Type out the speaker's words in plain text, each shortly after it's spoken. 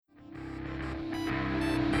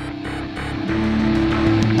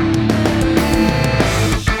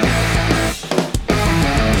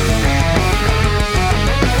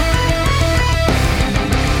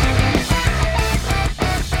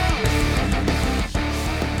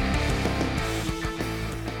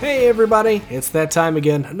Hey everybody, it's that time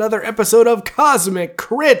again, another episode of Cosmic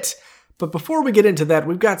Crit! But before we get into that,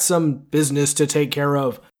 we've got some business to take care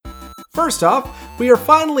of. First off, we are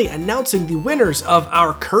finally announcing the winners of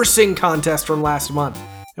our cursing contest from last month.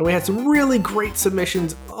 And we had some really great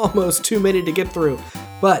submissions, almost too many to get through.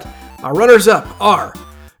 But our runners-up are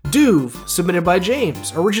Duve, submitted by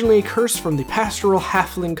James, originally a curse from the pastoral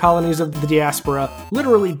halfling colonies of the diaspora,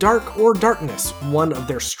 literally dark or darkness, one of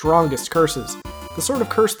their strongest curses. The sort of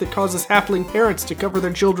curse that causes halfling parents to cover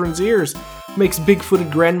their children's ears, makes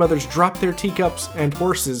big-footed grandmothers drop their teacups, and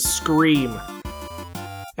horses scream.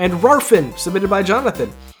 And Rarfin, submitted by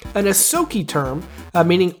Jonathan, an Ahsoki term,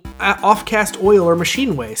 meaning off-cast oil or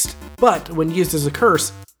machine waste, but when used as a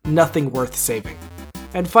curse, nothing worth saving.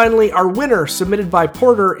 And finally, our winner, submitted by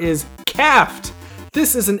Porter, is Kaft.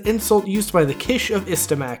 This is an insult used by the Kish of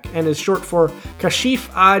Istamak, and is short for Kashif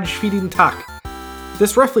Aj Fidin Tak.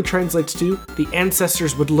 This roughly translates to, the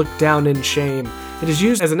ancestors would look down in shame. It is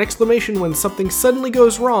used as an exclamation when something suddenly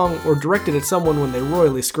goes wrong, or directed at someone when they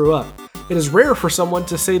royally screw up. It is rare for someone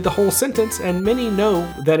to say the whole sentence, and many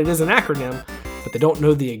know that it is an acronym, but they don't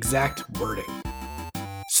know the exact wording.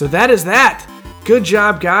 So that is that! Good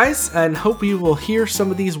job, guys, and hope you will hear some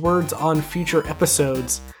of these words on future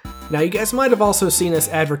episodes. Now, you guys might have also seen us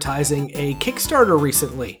advertising a Kickstarter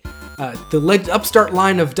recently. The Upstart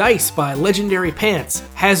line of dice by Legendary Pants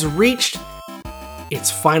has reached its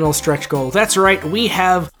final stretch goal. That's right, we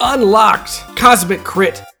have unlocked Cosmic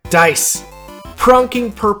Crit dice.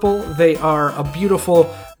 Pronking purple, they are a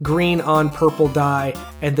beautiful green on purple die,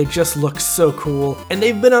 and they just look so cool. And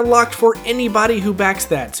they've been unlocked for anybody who backs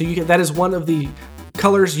that. So that is one of the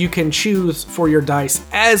colors you can choose for your dice.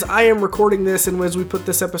 As I am recording this and as we put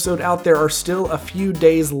this episode out, there are still a few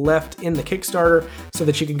days left in the Kickstarter so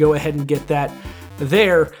that you can go ahead and get that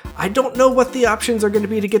there. I don't know what the options are going to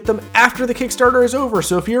be to get them after the Kickstarter is over,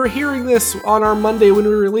 so if you're hearing this on our Monday when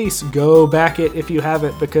we release, go back it if you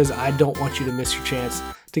haven't, because I don't want you to miss your chance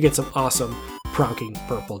to get some awesome pronking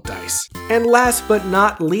purple dice. And last but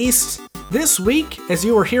not least, this week, as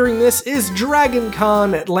you are hearing this, is Dragon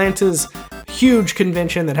Con, Atlanta's huge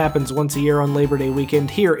convention that happens once a year on Labor Day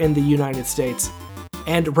weekend here in the United States.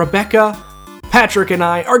 And Rebecca, Patrick, and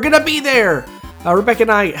I are gonna be there! Rebecca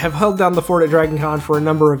and I have held down the fort at Dragon Con for a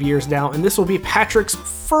number of years now, and this will be Patrick's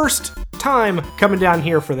first time coming down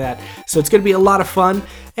here for that. So it's gonna be a lot of fun.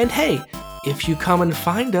 And hey, if you come and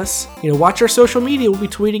find us, watch our social media. We'll be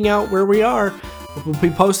tweeting out where we are. We'll be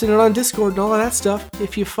posting it on Discord and all of that stuff.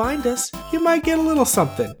 If you find us, you might get a little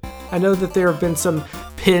something. I know that there have been some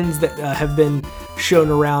pins that have been shown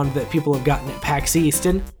around that people have gotten at PAX East,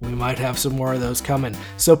 and we might have some more of those coming.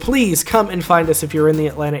 So please come and find us if you're in the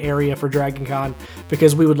Atlanta area for Dragon Con,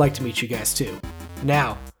 because we would like to meet you guys too.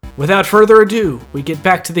 Now, without further ado, we get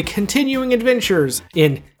back to the continuing adventures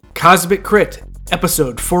in Cosmic Crit,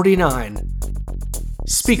 episode 49,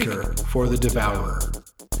 Speaker for the Devourer.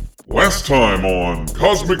 Last time on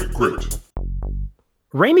Cosmic Crit.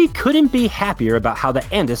 Raimi couldn't be happier about how the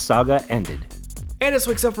Andis saga ended. Andis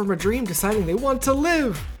wakes up from a dream deciding they want to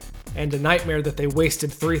live, and a nightmare that they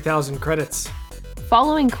wasted 3,000 credits.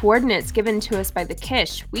 Following coordinates given to us by the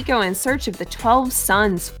Kish, we go in search of the 12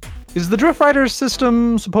 Suns. Is the Drift Riders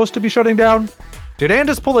system supposed to be shutting down? Did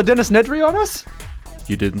Andis pull a Dennis Nedry on us?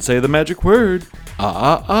 You didn't say the magic word.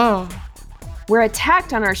 We're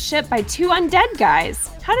attacked on our ship by 2 undead guys.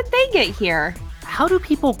 How did they get here? How do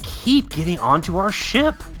people keep getting onto our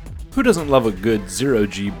ship? Who doesn't love a good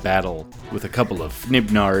zero-G battle with a couple of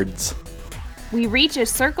fnibnards? We reach a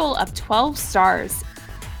circle of 12 stars.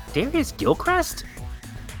 Darius Gilchrist?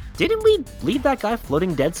 Didn't we leave that guy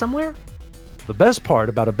floating dead somewhere? The best part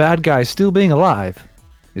about a bad guy still being alive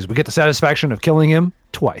is we get the satisfaction of killing him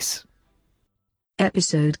twice.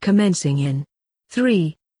 Episode commencing in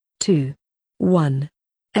 3, 2, 1.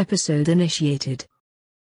 Episode initiated.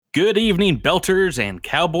 Good evening, Belters and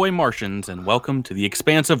Cowboy Martians, and welcome to the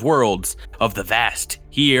expansive worlds of the vast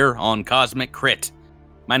here on Cosmic Crit.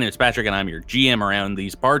 My name is Patrick, and I'm your GM around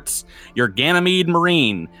these parts, your Ganymede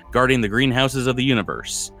Marine, guarding the greenhouses of the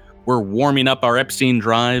universe. We're warming up our Epstein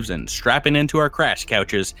drives and strapping into our crash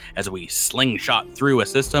couches as we slingshot through a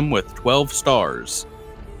system with 12 stars.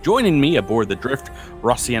 Joining me aboard the Drift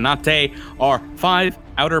Rossianate are 5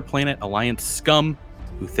 Outer Planet Alliance scum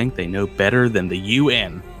who think they know better than the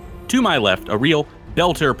UN. To my left, a real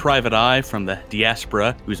Belter private eye from the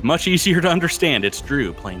diaspora who's much easier to understand. It's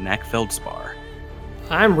Drew playing Knack Feldspar.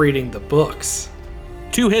 I'm reading the books.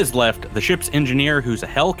 To his left, the ship's engineer who's a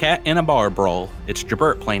Hellcat in a bar brawl. It's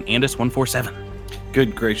Jabert playing Andis 147.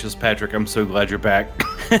 Good gracious, Patrick, I'm so glad you're back.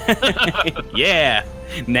 Yeah,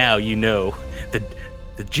 now you know the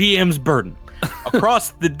GM's burden.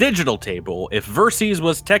 Across the digital table, if Verces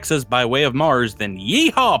was Texas by way of Mars, then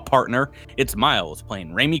yeehaw, partner, it's Miles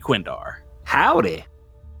playing Raimi Quindar. Howdy.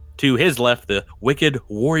 To his left, the wicked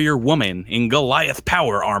warrior woman in Goliath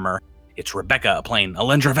power armor. It's Rebecca playing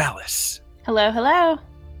Alendra Vallis. Hello, hello.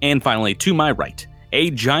 And finally, to my right,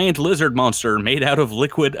 a giant lizard monster made out of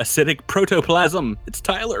liquid acidic protoplasm. It's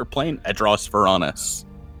Tyler playing Edros Varanus.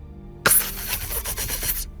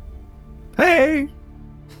 Hey.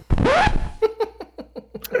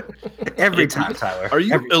 Every time, Tyler. Are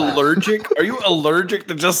you allergic? Are you allergic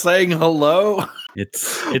to just saying hello?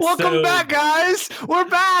 It's Welcome back, guys. We're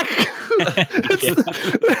back.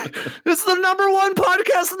 It's the number one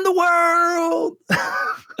podcast in the world.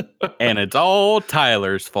 And it's all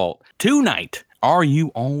Tyler's fault. Tonight, are you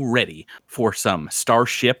all ready for some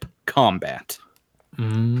starship combat?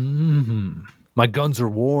 My guns are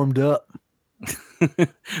warmed up.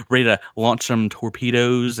 Ready to launch some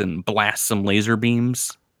torpedoes and blast some laser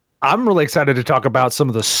beams? I'm really excited to talk about some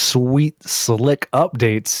of the sweet, slick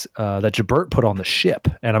updates that Jabert put on the ship,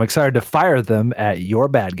 and I'm excited to fire them at your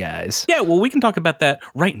bad guys. Yeah, well, we can talk about that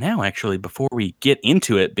right now, actually, before we get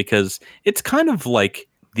into it, because it's kind of like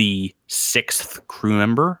the sixth crew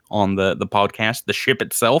member on the podcast, the ship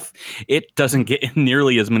itself. It doesn't get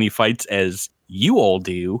nearly as many fights as you all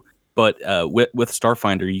do, but with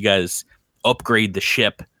Starfinder, you guys upgrade the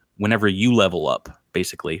ship whenever you level up,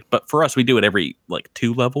 basically. But for us, we do it every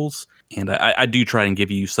 2 levels. And I do try and give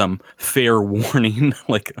you some fair warning.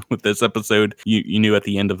 Like with this episode, you knew at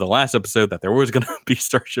the end of the last episode that there was going to be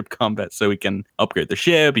starship combat, so we can upgrade the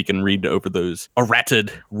ship. You can read over those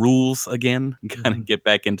errated rules again, kind of get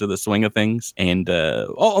back into the swing of things. And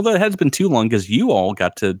although it has been too long, because you all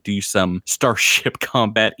got to do some starship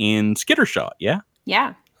combat in Skittershot, yeah?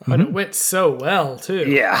 Yeah. But it went so well, too.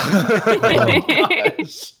 Yeah.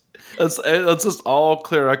 Let's just all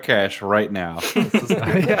clear our cache right now. Get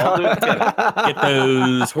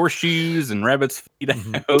those horseshoes and rabbit's feet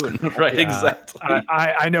out. Right, exactly.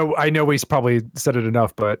 I know we probably said it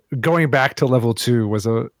enough, but going back to level 2 was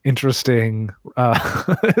a interesting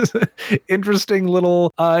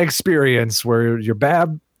little experience where your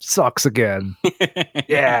Bab sucks again.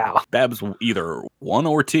 Yeah. Bab's either 1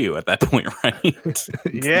 or 2 at that point, right?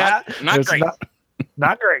 Yeah. Not great.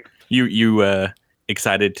 Not great. You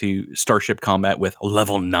excited to starship combat with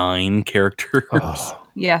level 9 characters?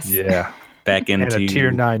 Yes. Yeah. Back into and a tier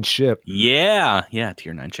 9 ship. Yeah,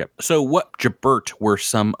 tier 9 ship. So what, Jabert, were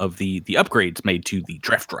some of the upgrades made to the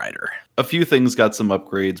Drift Rider? A few things got some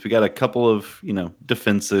upgrades. We got a couple of,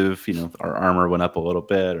 defensive, our armor went up a little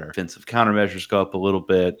bit, our defensive countermeasures go up a little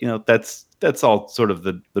bit. That's all sort of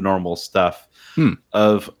the normal stuff.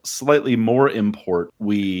 Of slightly more import,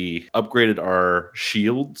 we upgraded our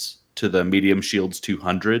shields to the medium shields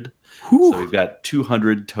 200. So we've got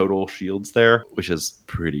 200 total shields there, which is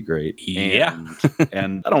pretty great. Yeah.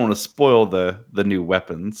 And I don't want to spoil the new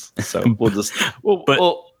weapons, so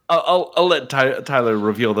I'll let Tyler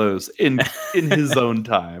reveal those in his own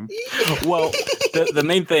time. Well, the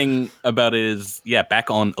main thing about it is, back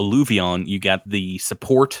on Illuvion, you got the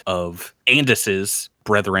support of Andis's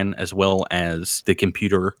brethren as well as the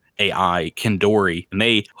computer AI Kendori, and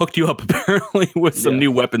they hooked you up apparently with some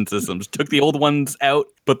new weapon systems. Took the old ones out,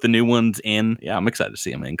 put the new ones in. Yeah, I'm excited to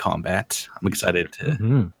see them in combat. I'm excited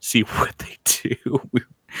to see what they do.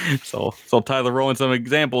 So Tyler rolling some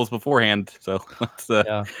examples beforehand. So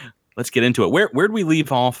let's get into it. Where'd we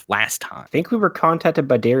leave off last time? I think we were contacted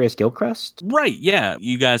by Darius Gilchrist. Right, yeah.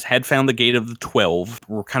 You guys had found the Gate of the 12.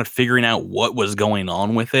 We're kind of figuring out what was going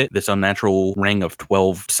on with it. This unnatural ring of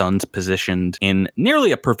 12 suns positioned in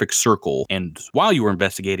nearly a perfect circle. And while you were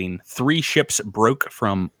investigating, 3 ships broke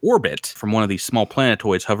from orbit from one of these small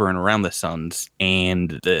planetoids hovering around the suns.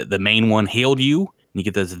 And the main one hailed you. And you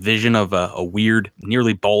get this vision of a weird,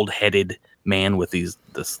 nearly bald-headed man with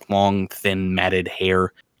this long, thin, matted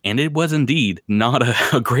hair. And it was indeed not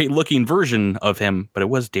a great-looking version of him, but it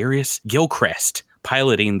was Darius Gilchrist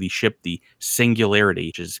piloting the ship, the Singularity,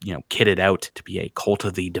 which is, kitted out to be a Cult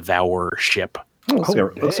of the Devourer ship. Looks like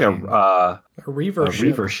a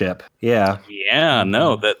reaver ship. Yeah. Yeah,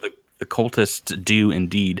 no, the cultists do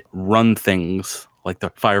indeed run things like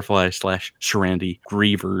the Firefly/Serenity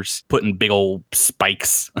Grievers, putting big old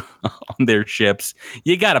spikes on their ships.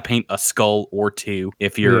 You got to paint a skull or 2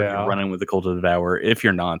 if you're running with the Cult of the Devourer. If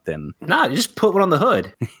you're not, then... No, you just put one on the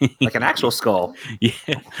hood, like an actual skull. Yeah,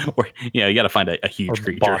 or you got to find a huge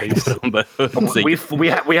creature.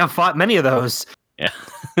 We have fought many of those. Yeah.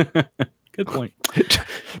 Good point.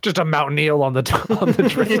 Just a mountain eel on the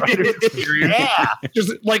Drift Rider screen. Yeah.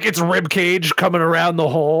 Just like its rib cage coming around the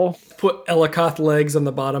hole. Put Ellicott legs on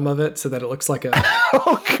the bottom of it so that it looks like a.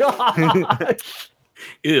 Oh God.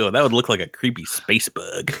 Ew, that would look like a creepy space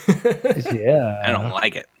bug. Yeah. I don't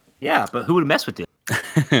like it. Yeah, but who would mess with you?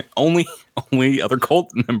 only other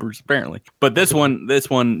cult members apparently. But this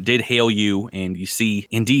one did hail you, and you see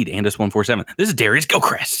indeed Andis 147. This is Darius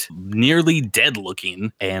Gilchrist, nearly dead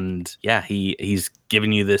looking, and yeah, he's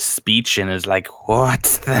giving you this speech and is like,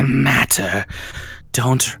 "What's the matter?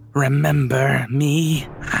 Don't remember me?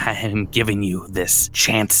 I'm giving you this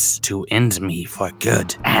chance to end me for good.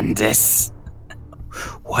 Andis,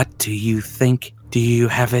 what do you think? Do you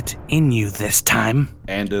have it in you this time?"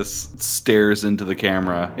 Andis stares into the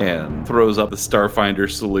camera and throws up the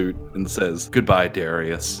Starfinder salute and says, "Goodbye,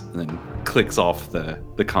 Darius," and then clicks off the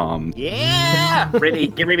comm. Yeah!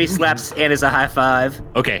 Brittany slaps Andis a high five.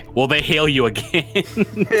 Okay, well, they hail you again.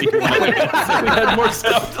 We had more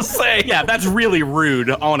stuff to say. Yeah, that's really rude,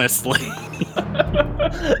 honestly.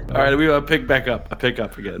 All right, we pick back up. I pick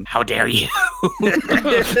up again. How dare you?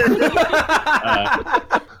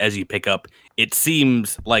 As you pick up, it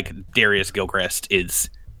seems like Darius Gilchrist is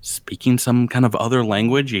speaking some kind of other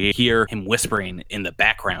language. You hear him whispering in the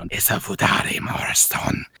background, "Isavudari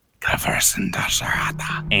Moriston."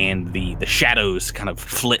 And the shadows kind of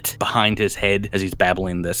flit behind his head as he's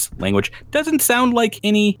babbling this language. Doesn't sound like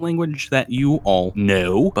any language that you all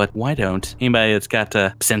know, but why don't anybody that's got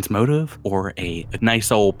a sense motive or a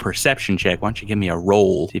nice old perception check, why don't you give me a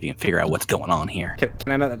roll, see if you can figure out what's going on here.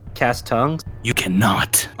 Can I not cast tongues? You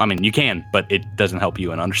cannot. I mean, you can, but it doesn't help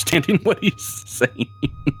you in understanding what he's saying.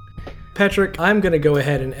 Patrick, I'm going to go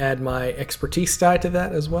ahead and add my expertise die to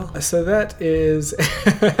that as well. So that is,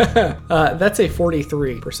 that's a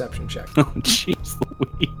 43 perception check. Oh, jeez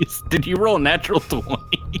Louise. Did you roll a natural 20?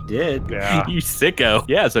 Did. Yeah. You sicko.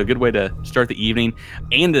 Yeah, so a good way to start the evening.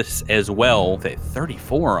 Andis as well, with a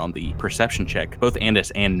 34 on the perception check. Both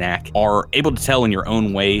Andis and Knack are able to tell in your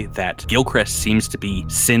own way that Gilchrist seems to be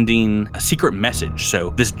sending a secret message.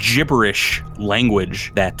 So this gibberish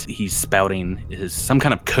language that he's spouting is some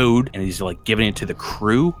kind of code, and he's like giving it to the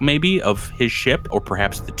crew maybe of his ship, or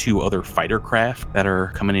perhaps the two other fighter craft that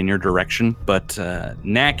are coming in your direction. But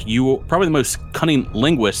Knack, you are probably the most cunning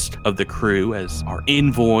linguist of the crew as our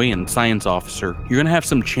envoy and science officer. You're going to have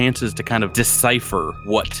some chances to kind of decipher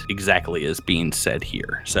what exactly is being said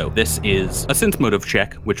here. So this is a sense motive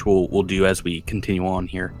check, which we'll do as we continue on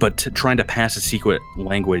here. But trying to pass a secret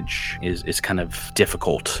language is kind of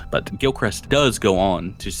difficult. But Gilchrist does go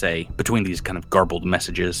on to say, between these kind of garbled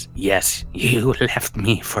messages, "Yes, you left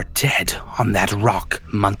me for dead on that rock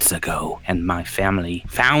months ago, and my family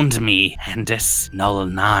found me, Andis Null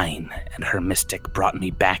 9, and her mystic brought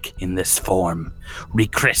me back in this form,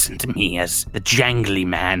 rechristened me as the Jangly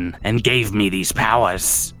Man, and gave me these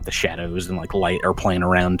powers." The shadows and like light are playing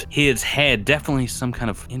around his head. Definitely some kind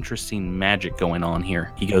of interesting magic going on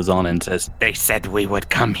here. He goes on and says, "They said we would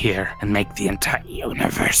come here and make the entire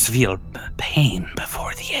universe feel pain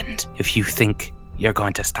before the end. If you think you're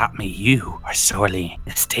going to stop me, you are sorely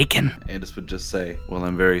mistaken." Andis would just say, "Well,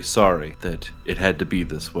 I'm very sorry that it had to be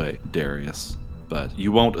this way, Darius, but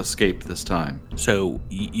you won't escape this time." So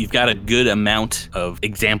you've got a good amount of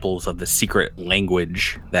examples of the secret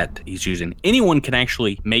language that he's using. Anyone can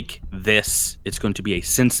actually make this. It's going to be a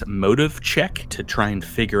sense motive check to try and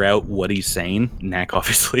figure out what he's saying. Knack,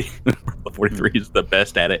 obviously, 43 is the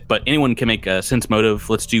best at it, but anyone can make a sense motive.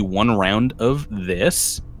 Let's do one round of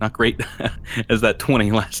this. Not great as that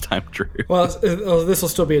 20 last time, Drew. Well, this will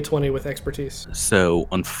still be a 20 with expertise. So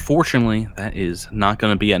unfortunately, that is not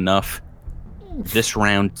going to be enough. This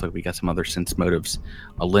round, so we got some other sense motives.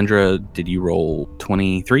 Alindra, did you roll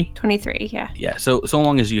 23? 23, yeah. Yeah, so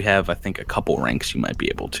long as you have, I think, a couple ranks, you might be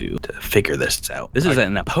able to figure this out. This is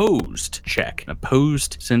an opposed check, an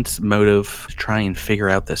opposed sense motive to try and figure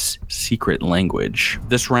out this secret language.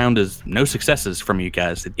 This round is no successes from you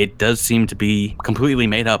guys. It does seem to be completely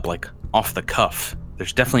made up, like off the cuff.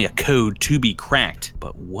 There's definitely a code to be cracked,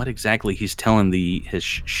 but what exactly he's telling his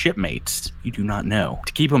shipmates, you do not know.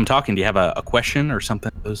 To keep him talking, do you have a question or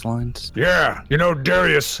something along those lines? Yeah,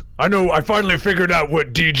 Darius, I finally figured out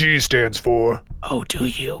what DG stands for. Oh, do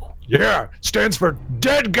you? Yeah, stands for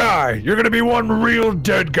dead guy. You're gonna be one real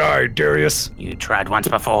dead guy, Darius. You tried once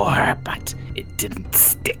before, but it didn't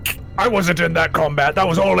stick. I wasn't in that combat. That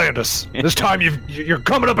was all Landis. This time you're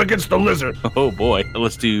coming up against the lizard. Oh boy.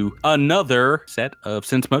 Let's do another set of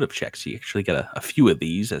sense motive checks. You actually get a few of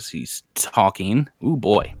these as he's talking. Ooh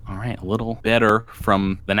boy. All right, a little better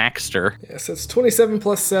from the Naxter. Yes, it's 27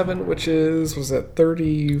 plus 7, which is, was that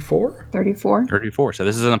 34? 34. 34. So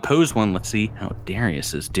this is an opposed one. Let's see how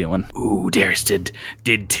Darius is doing. Ooh, Darius did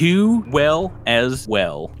too well as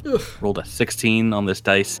well. Ugh. Rolled a 16 on this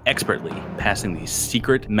dice, expertly passing these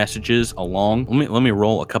secret messages along. Let me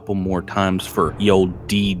roll a couple more times for the old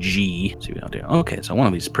DG. See what I'll do. Okay, so one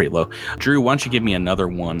of these is pretty low. Drew, why don't you give me another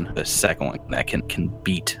one, the second one that can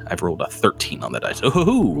beat. I've rolled a 13 on the dice.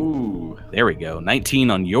 Ooh, there we go. 19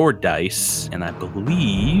 on your dice, and I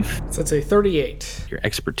believe So that's a 38. your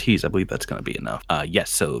expertise, I believe that's going to be enough. Yes,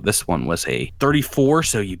 so this one was a 34,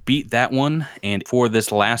 so you beat that one. And for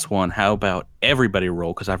this last one, how about everybody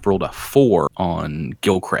roll? Because I've rolled a 4 on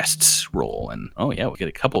Gilcrest's roll. And oh yeah, we get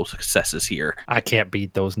a couple of successes here. I can't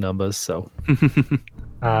beat those numbers, so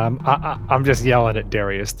I'm just yelling at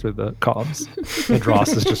Darius through the comms. And Ross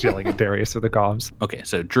is just yelling at Darius through the comms. Okay,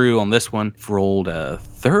 so Drew on this one rolled a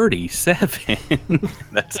 37.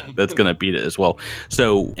 that's going to beat it as well.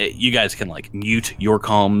 So you guys can like mute your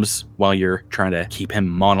comms while you're trying to keep him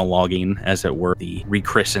monologuing, as it were, the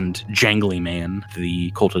rechristened Jangly Man,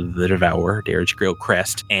 the Cult of the Devourer, Darius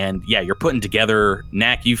Gilcrest. And yeah, you're putting together,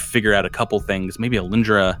 Knack, you figure out a couple things, maybe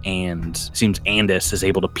Alindra, and seems Andis is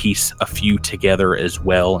able to piece a few together as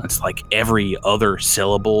well. It's like every other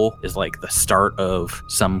syllable is like the start of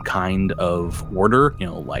some kind of order,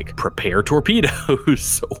 like prepare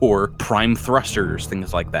torpedoes or prime thrusters,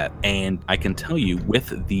 things like that. And I can tell you, with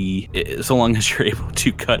so long as you're able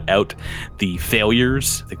to cut out the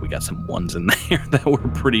failures, I think we got some ones in there that were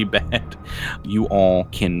pretty bad, you all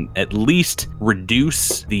can at least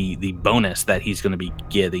reduce the bonus that he's going to be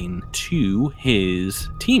getting to his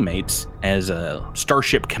teammates as a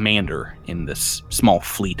starship commander in this small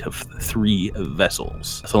fleet of 3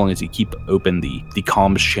 vessels, so long as you keep open the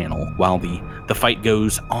comms channel while the fight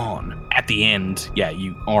goes on. At the end, yeah,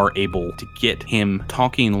 you are able to get him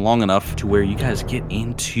talking long enough to where you guys get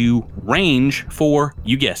into range for,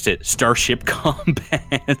 you guessed it, starship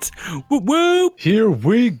combat. Whoop whoop! Here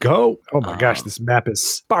we go. Oh my gosh, this map is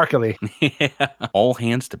sparkly. Yeah. All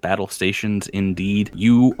hands to battle stations indeed.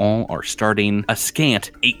 You all are starting a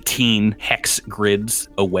scant 18 hex grids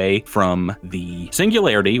away from the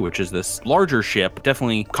Singularity, which is this larger ship,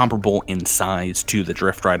 definitely comparable in size to the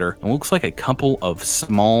Drift Rider. It looks like a couple of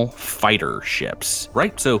small fighter ships,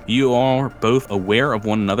 right? So you are both aware of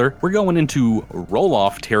one another. We're going into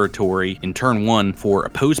roll-off territory in turn 1 for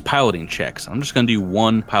opposed piloting checks. I'm just going to do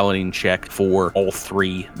one piloting check for all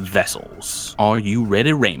 3 vessels. Are you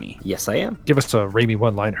ready, Raimi? Yes, I am. Give us a Raimi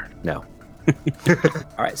one-liner. No.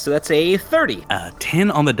 All right, so that's a 30.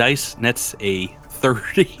 10 on the dice, that's a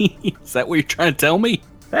 30. Is that what you're trying to tell me?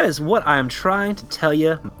 That is what I'm trying to tell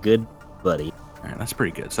you, good buddy. All right, that's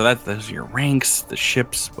pretty good. So those are your ranks, the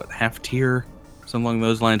ships, half tier, something along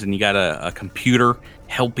those lines, and you got a computer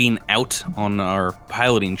helping out on our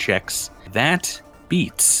piloting checks. That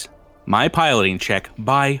beats my piloting check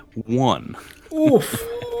by 1. Oof.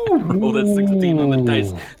 Rolled a 16 on the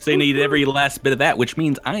dice. So you need every last bit of that, which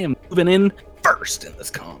means I am moving in first in this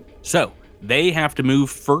comp. So they have to move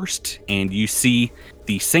first, and you see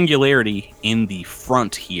the Singularity in the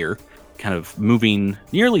front here, kind of moving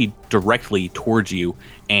nearly directly towards you,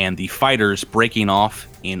 and the fighters breaking off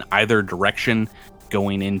in either direction,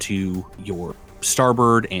 going into your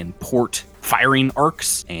starboard and port firing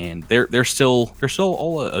arcs, and they're still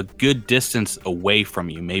all a good distance away from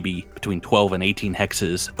you, maybe between 12 and 18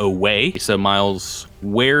 hexes away. So Miles,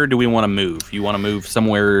 where do we want to move? You want to move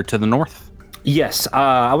somewhere to the north? Yes,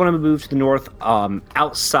 I want to move to the north,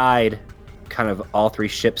 outside kind of all 3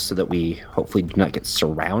 ships, so that we hopefully do not get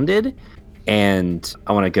surrounded. And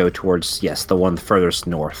I want to go towards, yes, the one furthest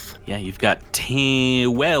north. Yeah, you've got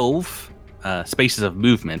 12 spaces of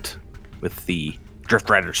movement with the Drift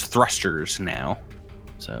Rider's thrusters now.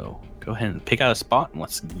 So go ahead and pick out a spot and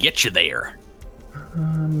let's get you there.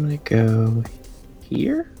 I'm going to go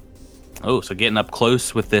here. Oh, so getting up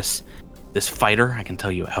close with this fighter. I can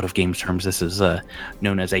tell you out of game terms, this is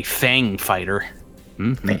known as a Fang fighter.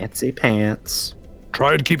 Mm-hmm. Fancy pants.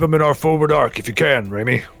 Try and keep him in our forward arc if you can,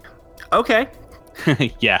 Raimi. Okay.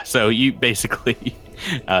 Yeah, so you basically,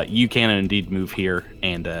 you can indeed move here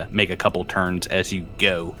and make a couple turns as you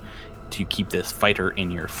go to keep this fighter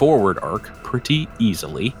in your forward arc pretty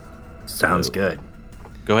easily. Sounds So good.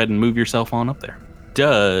 Go ahead and move yourself on up there.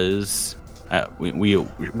 Does we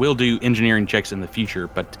will do engineering checks in the future,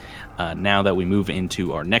 but now that we move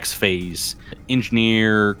into our next phase,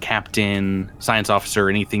 engineer, captain, science officer,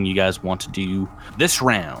 anything you guys want to do this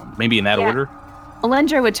round, maybe in that order.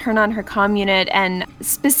 Alendra would turn on her comm unit and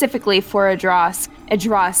specifically for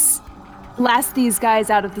Adros, blast these guys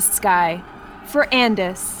out of the sky for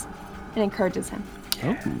Andis, and encourages him.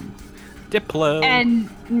 Oh. Diplo. And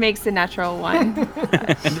makes a natural 1.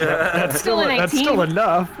 That's Still a 19. That's still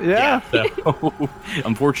enough. Yeah. So,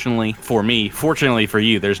 unfortunately for me, fortunately for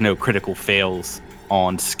you, there's no critical fails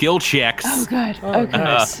on skill checks. Oh, good. Oh, Okay.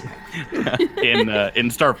 nice. In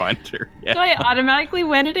Starfinder. Yeah. So I automatically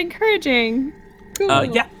win at encouraging.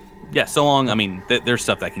 Cool. Yeah, so long. I mean, there's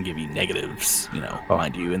stuff that can give you negatives,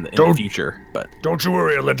 mind you, in the Don't- future. But Don't you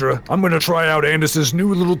worry, Alendra. I'm going to try out Andis's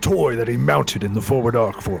new little toy that he mounted in the forward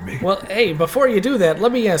arc for me. Well, hey, before you do that,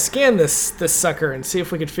 let me scan this sucker and see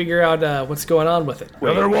if we can figure out what's going on with it.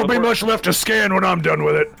 Well, there won't be much left to scan when I'm done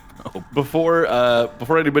with it. Before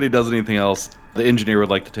anybody does anything else, the engineer would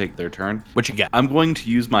like to take their turn. what you got? I'm going to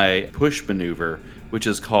use my push maneuver, which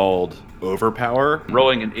is called Overpower,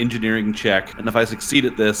 rolling an engineering check. And if I succeed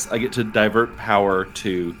at this, I get to divert power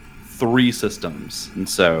to 3 systems. And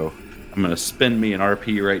so I'm going to spend me an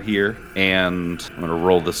RP right here, and I'm going to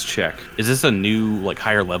roll this check. Is this a new,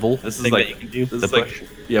 higher level This is thing like, that you can do? this The is like, push?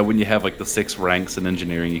 yeah, when you have like the 6 ranks in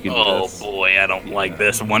engineering, you can do Oh this. boy, I don't like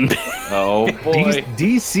this one bit. Oh boy.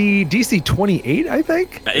 DC 28, I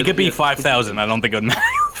think. It could be 5,000. I don't think it would matter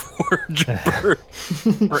for Jabber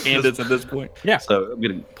or Andis at this point. Yeah. So I'm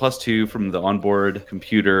getting +2 from the onboard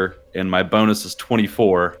computer, and my bonus is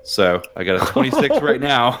 24. So I got a 26 right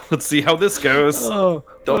now. Let's see how this goes. Don't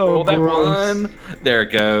roll that one. There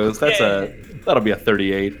it goes. That'll be a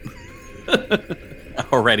 38.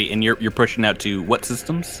 Already, and you're pushing out to what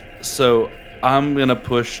systems? So I'm gonna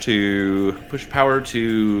push power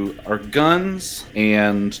to our guns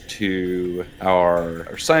and to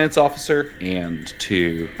our science officer and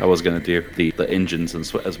to I was gonna do the engines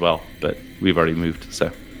as well, but we've already moved.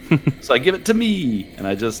 So so I give it to me, and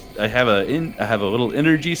I have a little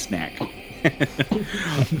energy snack.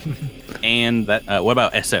 And that. What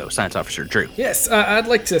about SO, Science Officer Drew? Yes, I'd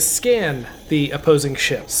like to scan the opposing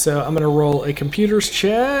ship. So I'm going to roll a computers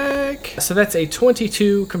check. So that's a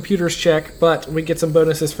 22 computers check, but we get some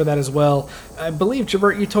bonuses for that as well. I believe,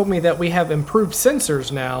 Javert, you told me that we have improved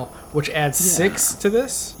sensors now, which adds 6 to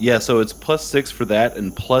this. Yeah, so it's +6 for that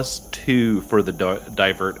and +2 for the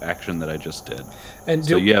divert action that I just did. And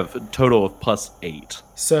So you have a total of +8.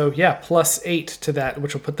 So yeah, +8 to that,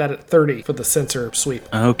 which will put that at 30 for the sensor sweep.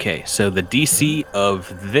 Okay, so the DC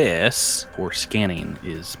of this for scanning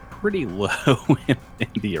is pretty low in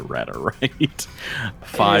the errata, right?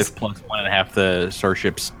 5 plus 1.5 the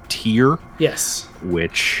Starship's tier. Yes.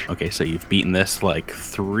 Which, okay, so you've beaten this like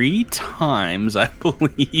 3 times, I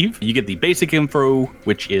believe. You get the basic info,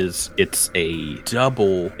 which is it's a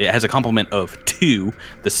double. It has a complement of 2,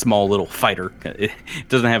 the small little fighter. It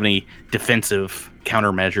doesn't have any defensive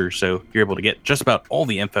countermeasures, so you're able to get just about all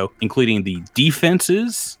the info, including the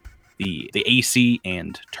defenses, the AC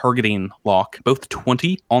and targeting lock, both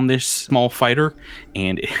 20 on this small fighter,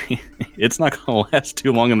 and it's not going to last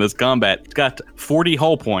too long in this combat. It's got 40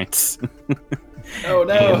 hull points. Oh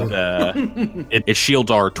no. And its shields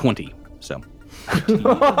are 20, so pretty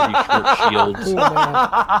short shields.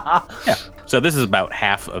 Yeah. So this is about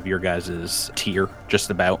half of your guys' tier, just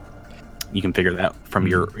about. You can figure that out from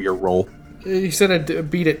your roll. You said I'd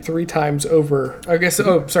beat it 3 times over. I guess.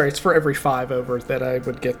 Oh, sorry. It's for every 5 over that I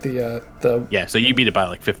would get the. Yeah, so you beat it by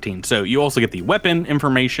like 15. So you also get the weapon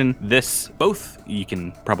information. Both you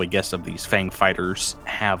can probably guess of these Fang fighters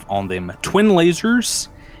have on them twin lasers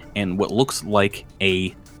and what looks like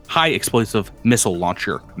a high explosive missile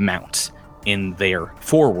launcher mount in their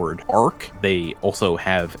forward arc. They also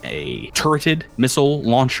have a turreted missile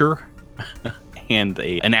launcher. And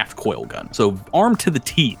an aft coil gun. So armed to the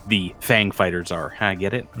teeth, the Fang fighters are. I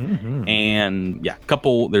get it. Mm-hmm. And yeah,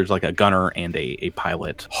 there's like a gunner and a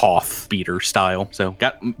pilot, Hoth speeder style. So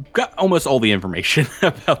got almost all the information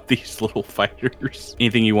about these little fighters.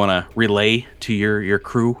 Anything you want to relay to your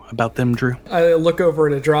crew about them, Drew? I look over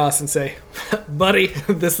at Adros and say, buddy,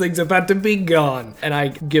 this thing's about to be gone. And I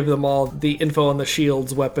give them all the info on the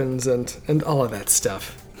shields, weapons, and all of that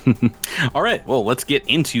stuff. All right, well, let's get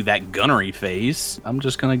into that gunnery phase. I'm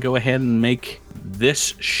just going to go ahead and make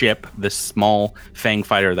this ship, this small Fang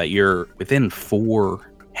fighter that you're within 4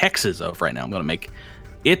 hexes of right now. I'm going to make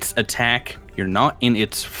its attack. You're not in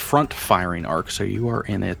its front firing arc, so you are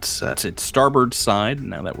in its starboard side.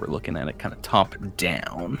 Now that we're looking at it kind of top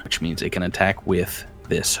down, which means it can attack with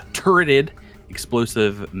this turreted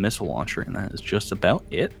explosive missile launcher, and that is just about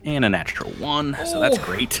it. And a natural 1, so that's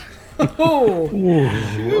great. Oh,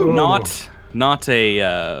 Not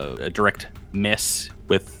a direct miss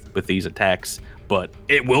with these attacks, but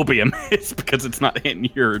it will be a miss because it's not hitting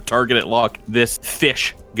your target at lock. This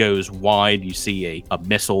fish goes wide. You see a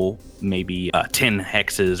missile, maybe 10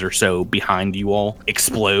 hexes or so behind you all,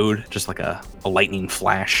 explode just like a lightning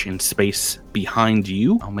flash in space behind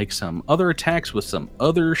you. I'll make some other attacks with some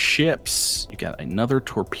other ships. You got another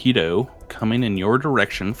torpedo coming in your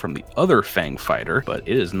direction from the other Fang fighter, but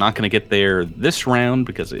it is not going to get there this round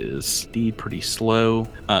because it is indeed pretty slow.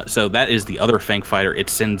 So that is the other Fang fighter. It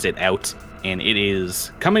sends it out, and it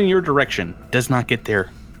is coming in your direction. Does not get there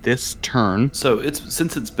this turn. So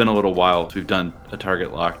since it's been a little while we've done a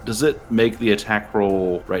target lock, does it make the attack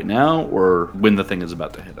roll right now or when the thing is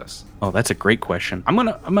about to hit us? Oh, that's a great question. I'm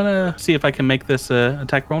gonna see if I can make this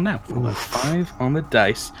attack roll now. Ooh, 5 on the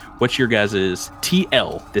dice. What's your guys'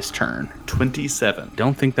 TL this turn? 27.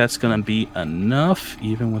 Don't think that's gonna be enough,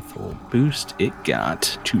 even with the boost it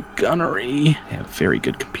got to gunnery. They have very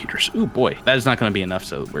good computers. Oh boy, that is not gonna be enough,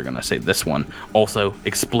 so we're gonna save this one. Also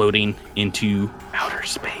exploding into outer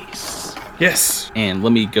space. yes. And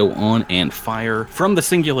let me go on and fire from the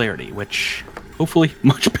Singularity, which hopefully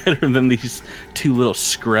much better than these 2 little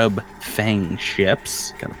scrub Fang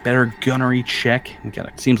ships. Got a better gunnery check. We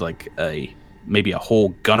got seems like maybe a whole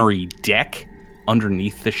gunnery deck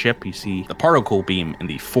underneath the ship. You see the particle beam in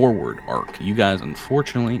the forward arc. You guys,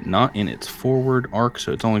 unfortunately, not in its forward arc,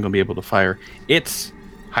 so it's only going to be able to fire its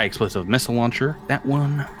high explosive missile launcher. That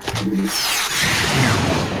one.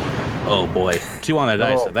 Oh boy, 2 on the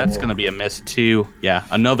dice, so that's going to be a miss too. Yeah,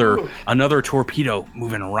 another torpedo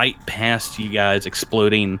moving right past you guys,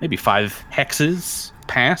 exploding maybe 5 hexes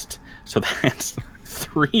past. So that's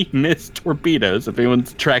 3 missed torpedoes, if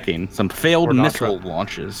anyone's tracking. Some failed missile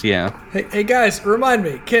launches, yeah. Hey guys, remind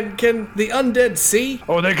me, can the undead see?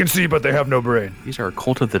 Oh, they can see, but they have no brain. These are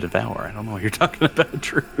Cult of the Devourer. I don't know what you're talking about,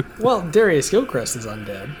 Drew. Well, Darius Gilchrist is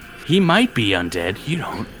undead. He might be undead. You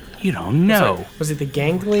don't know. Was he the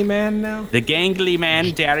gangly man now? The gangly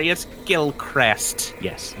man, Darius Gilchrist.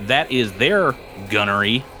 Yes, that is their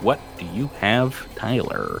gunnery. What do you have,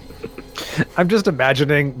 Tyler? I'm just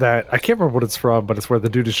imagining that, I can't remember what it's from, but it's where the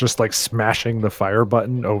dude is just like smashing the fire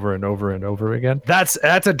button over and over and over again. That's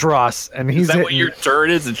a Dross, and he's Is that what hitting- your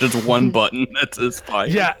turn is? It's just one button that says fire?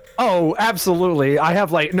 Yeah. Oh, absolutely. I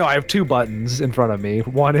have 2 buttons in front of me.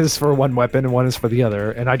 One is for one weapon and one is for the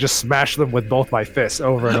other, and I just smash them with both my fists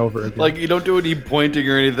over and over again. Like, you don't do any pointing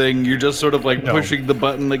or anything. You're just sort of like pushing the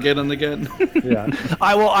button again and again. Yeah.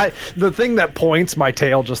 The thing that points, my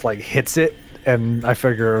tail just like hits it, and I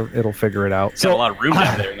figure it'll figure it out. Got a lot of room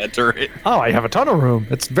down there in that turret. Oh, I have a ton of room.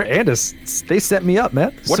 It's very, and they set me up,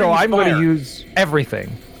 man. What So are you I'm going to firing? use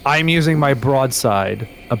everything. I'm using my broadside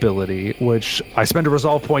ability, which I spend a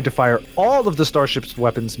resolve point to fire all of the starship's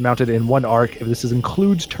weapons mounted in one arc. If this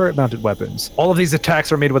includes turret-mounted weapons. All of these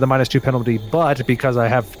attacks are made with a -2 penalty, but because I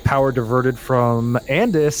have power diverted from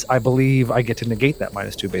Andis, I believe I get to negate that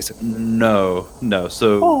 -2, basically. No.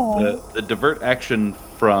 So the divert action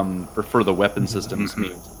for the weapon systems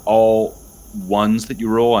means all ones that you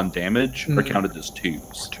roll on damage are counted as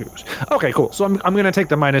 2s. Okay, cool. So I'm going to take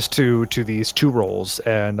the -2 to these 2 rolls,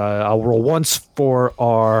 and I'll roll once for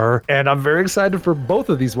our, and I'm very excited for both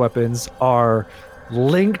of these weapons, are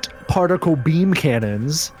linked particle beam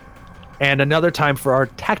cannons, and another time for our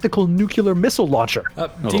tactical nuclear missile launcher.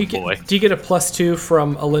 Do you get a +2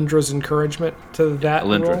 from Alindra's encouragement to that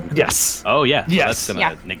Alindra. roll? Yes. Oh, yeah. So Yes. that's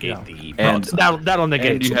going to negate the... And That'll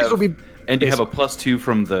negate. and you So these have- will be and you have a +2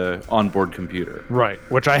 from the onboard computer. right,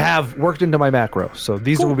 which I have worked into my macro. So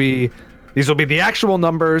these will be the actual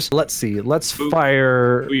numbers. Let's see. Let's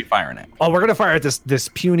fire. Who are you firing at? Oh, we're gonna fire at this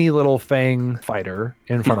puny little Fang fighter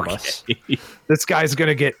in front of us. This guy's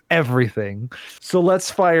gonna get everything. So let's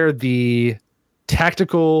fire the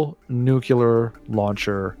tactical nuclear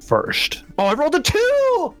launcher first. Oh, I rolled a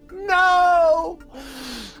 2! No!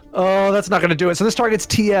 Oh, that's not gonna do it. So this target's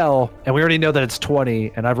TL, and we already know that it's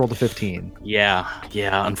 20, and I've rolled a 15. Yeah.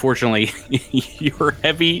 Unfortunately, your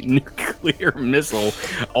heavy nuclear missile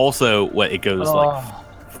also, it goes like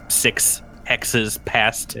 6 hexes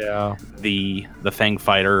past Yeah. the Fang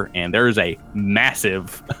fighter, and there's a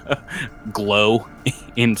massive glow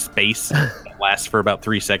in space that lasts for about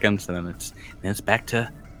 3 seconds, and then it's back to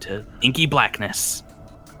inky blackness.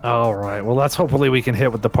 All right. Well, let's hopefully we can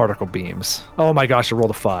hit with the particle beams. Oh my gosh, I rolled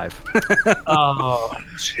a 5. Oh,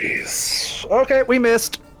 jeez. Okay, we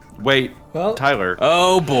missed. Wait, Well- Tyler.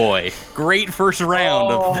 Oh boy! Great first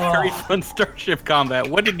round of very fun Starship combat.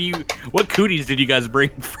 What cooties did you guys bring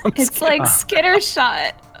from? It's like skitter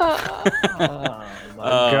shot. Oh.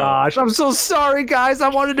 Gosh, I'm so sorry, guys. I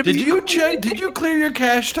wanted to Did be. you clear your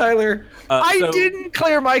cache, Tyler? I didn't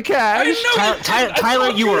clear my cache. Tyler,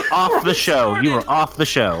 you were off the show. You were off the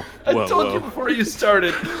show. I told you before you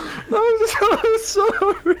started. I'm so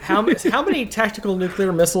sorry. How many tactical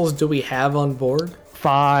nuclear missiles do we have on board?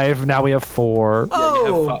 5. Now we have 4.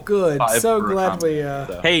 Oh, good. five So per glad we.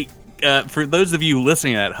 Hey, for those of you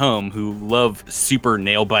listening at home who love super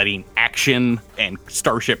nail-biting action and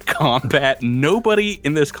starship combat, nobody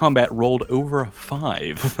in this combat rolled over a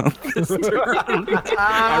 5.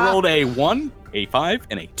 I rolled a 1, a 5,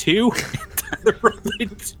 and a 2. Tyler rolled a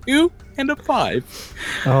 2 and a 5.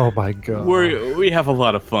 Oh my god. We have a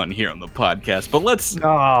lot of fun here on the podcast, but let's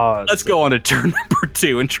Oh, go on to turn number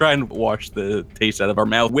 2 and try and wash the taste out of our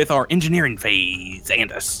mouth with our engineering phase.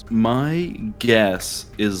 Andus. My guess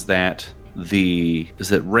is that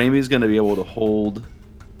Ramey's going to be able to hold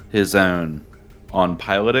his own on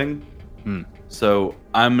piloting. So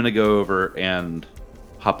I'm going to go over and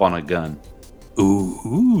hop on a gun.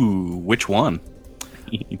 Ooh, which one?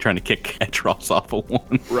 You trying to kick Edros off of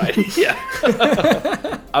one? Right. Yeah.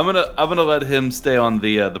 I'm gonna let him stay on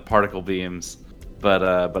the particle beams, but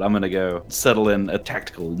I'm gonna go settle in a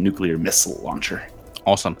tactical nuclear missile launcher.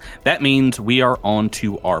 Awesome. That means we are on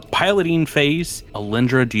to our piloting phase.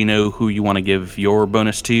 Alindra, do you know who you want to give your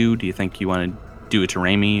bonus to? Do you think you want to do it to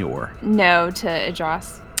Ramey or? No, to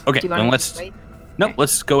Idros. Okay, Do you then want let's. to wait? No,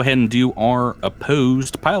 let's go ahead and do our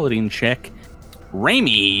opposed piloting check.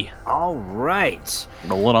 Ramey, All right.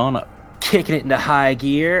 roll it on up. Kicking it into high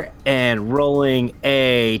gear and rolling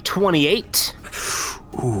a 28.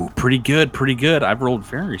 Ooh, pretty good, pretty good. I've rolled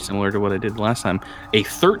very similar to what I did last time. A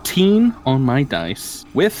 13 on my dice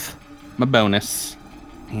with my bonus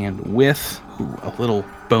and with a little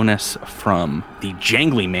bonus from the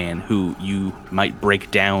Jangly Man, who you might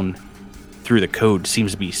break down through the code,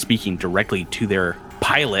 seems to be speaking directly to their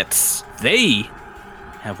pilots. They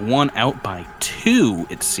have won out by 2,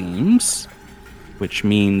 it seems, which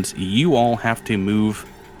means you all have to move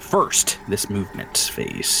first this movement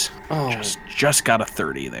phase. Oh. Just got a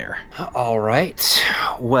 30 there. All right.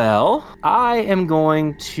 Well, I am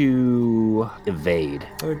going to evade.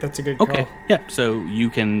 I think that's a good call. Okay. Yeah. So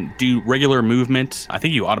you can do regular movement. I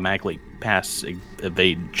think you automatically pass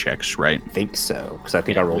evade checks, right? I think so, because I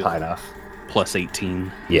think I rolled high enough. Plus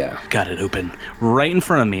 18. Yeah. Got it open. Right in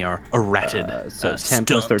front of me are errated. So 10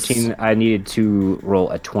 plus stunts. 13, I needed to roll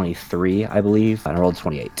a 23, I believe. I rolled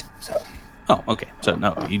 28. So Oh, okay. So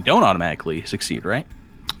no, you don't automatically succeed, right?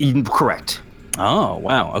 correct. Oh,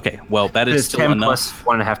 wow. Okay. Well, that is It's still 10 enough. plus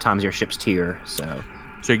 1.5 times your ship's tier. So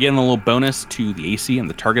So you're getting a little bonus to the AC and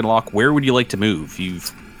the target lock. Where would you like to move?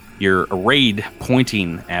 You're arrayed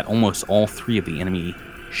pointing at almost all 3 of the enemy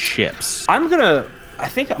ships. we're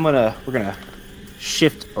gonna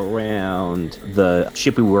shift around the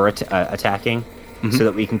ship we were attacking so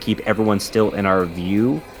that we can keep everyone still in our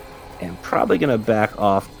view, and probably gonna back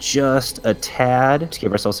off just a tad to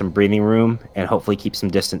give ourselves some breathing room and hopefully keep some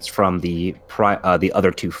distance from the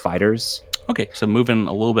other 2 fighters. Okay, so moving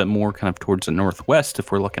a little bit more kind of towards the northwest,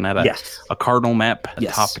 if we're looking at a cardinal map,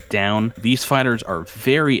 Yes. top down. These fighters are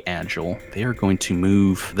very agile. They are going to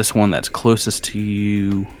move this one that's closest to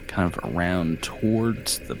you kind of around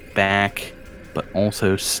towards the back, but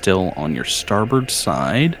also still on your starboard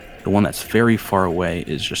side. The one that's very far away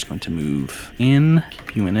is just going to move in,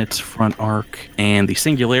 keep you in its front arc. And the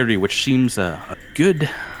Singularity, which seems a good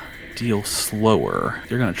deal slower,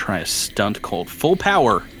 they're going to try a stunt called Full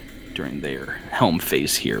Power during their helm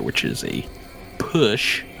phase here, which is a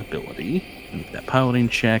push ability. Make that piloting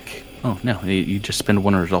check. Oh no, you just spend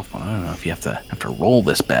 1 resolve point. I don't know if you have to roll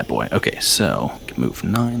this bad boy. Okay, so move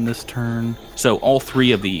 9 this turn. So all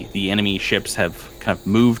 3 of the enemy ships have kind of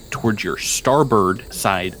moved towards your starboard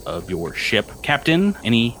side of your ship. Captain,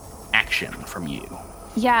 any action from you?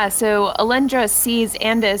 Yeah, so Alindra sees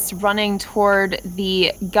Andis running toward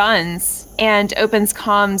the guns and opens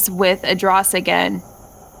comms with Idros again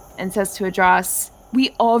and says to Idros,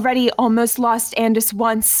 "We already almost lost Andis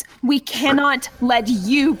once. We cannot let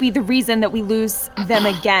you be the reason that we lose them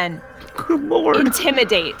again. Good lord.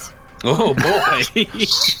 Intimidate." Oh boy.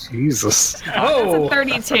 Jesus. That's a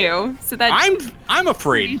 32. So that's I'm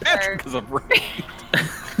afraid. Pretty Patrick is afraid.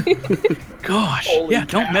 Gosh. Yeah,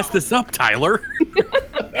 don't mess this up, Tyler.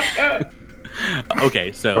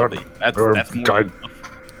 Okay, so that's more.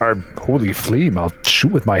 I'm holy flame. I'll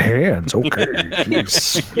shoot with my hands. Okay.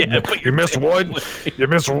 Jeez. Yeah, but you missed one. You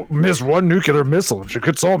missed one nuclear missile. She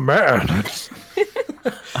gets all mad.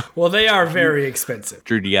 Well, they are very expensive.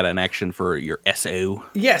 Drew, do you got an action for your SO?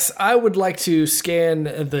 Yes, I would like to scan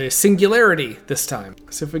the Singularity this time.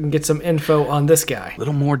 See if we can get some info on this guy. A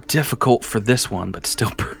little more difficult for this one, but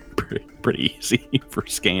still pretty easy for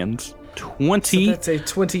scans. 20. So that's a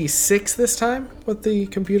 26 this time with the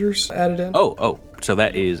computers added in. Oh, so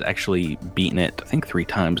that is actually beating it, I think, 3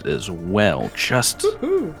 times as well. Just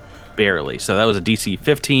barely. So that was a DC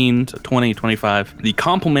 15, so 20, 25. The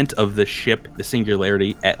complement of the ship, the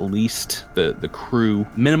Singularity, at least the crew,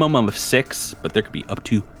 minimum of 6, but there could be up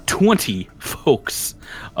to 20 folks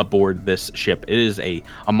aboard this ship. It is a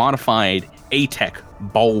modified ATEC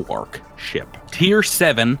Bulwark ship. Tier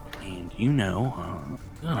 7, and you know...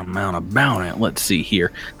 Good amount about it. Let's see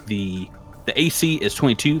here. The AC is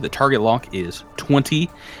 22. The target lock is 20,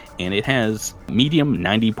 and it has medium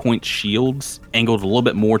 90-point shields angled a little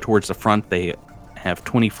bit more towards the front. They have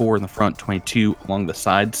 24 in the front, 22 along the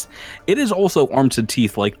sides. It is also armed to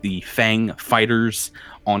teeth like the Fang fighters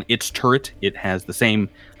on its turret. It has the same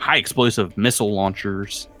high explosive missile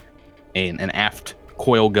launchers, and an aft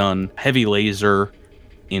coil gun, heavy laser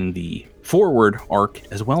in the forward arc,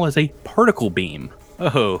 as well as a particle beam.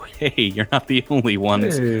 Oh, hey, you're not the only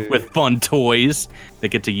ones with fun toys that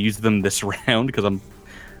get to use them this round, because I'm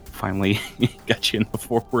finally got you in the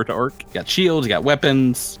forward arc. Got shields, got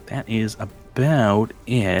weapons. That is about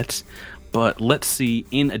it. But let's see,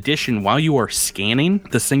 in addition, while you are scanning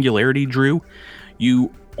the Singularity, Drew,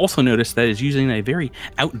 you also notice that it's using a very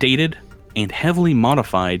outdated and heavily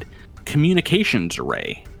modified communications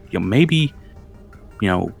array. Maybe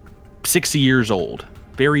 60 years old.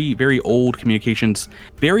 Very, very old communications,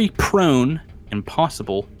 very prone and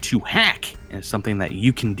possible to hack. And it's something that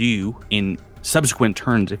you can do in subsequent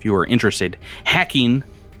turns if you are interested. Hacking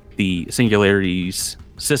the Singularity's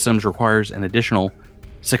systems requires an additional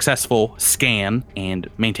successful scan, and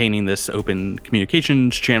maintaining this open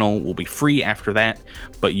communications channel will be free after that,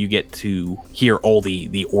 but you get to hear all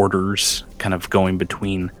the orders kind of going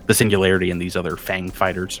between the Singularity and these other Fang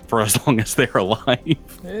fighters for as long as they're alive.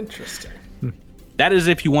 Interesting. That is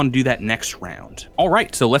if you want to do that next round. All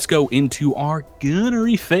right, so let's go into our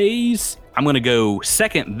gunnery phase. I'm going to go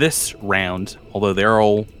second this round, although they're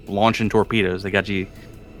all launching torpedoes. They got you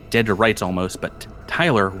dead to rights almost. But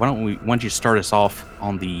Tyler, why don't you start us off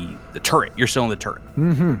on the turret? You're still in the turret.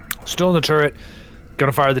 Still in the turret.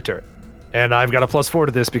 Gonna fire the turret. And I've got a +4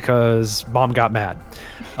 to this because Mom got mad.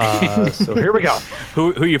 So here we go.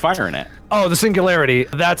 Who are you firing at? Oh, the Singularity.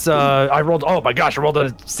 That's I rolled. Oh my gosh, I rolled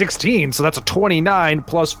a 16, so that's a 29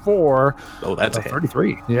 plus 4. Oh, that's a hit.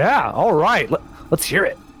 33. Yeah. All right. Let's hear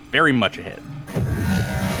it. Very much a hit.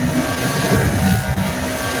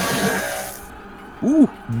 Ooh.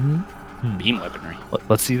 Beam weaponry.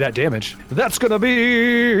 Let's see that damage. That's gonna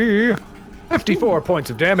be 54 points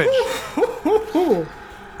of damage.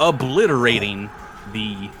 Obliterating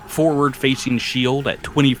the forward-facing shield at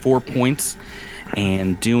 24 points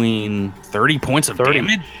and doing 30 points of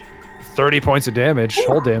damage. 30 points of damage.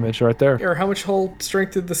 Hull damage right there. Or how much hull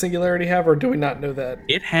strength did the Singularity have, or do we not know that?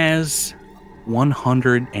 It has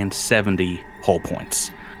 170 hull points.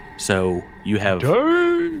 So you have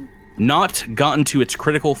not gotten to its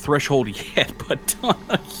critical threshold yet, but done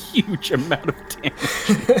a huge amount of damage.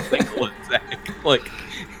 Like,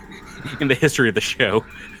 in the history of the show.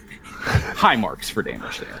 High marks for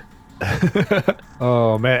damage there.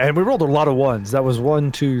 Oh man, and we rolled a lot of ones. That was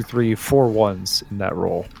 1, 2, 3, 4 ones in that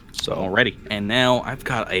roll. So already. And now I've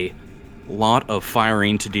got a lot of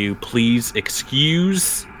firing to do. Please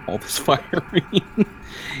excuse all this firing.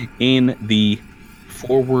 In the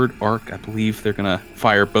forward arc, I believe they're gonna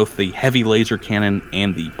fire both the heavy laser cannon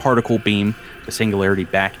and the particle beam, the Singularity,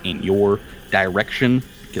 back in your direction.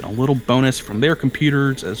 Get a little bonus from their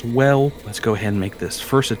computers as well. Let's go ahead and make this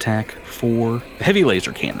first attack for the heavy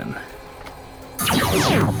laser cannon.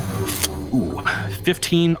 Ooh,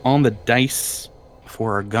 15 on the dice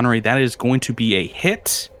for our gunnery. That is going to be a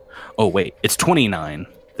hit. Oh, wait, it's 29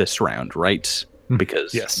 this round, right?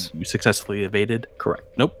 Because you successfully evaded.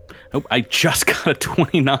 Correct. Nope. I just got a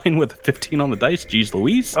 29 with a 15 on the dice. Jeez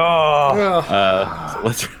Louise. Oh.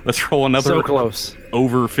 So let's roll another So close.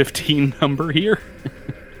 over 15 number here.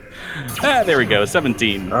 There we go,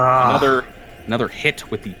 17. Another hit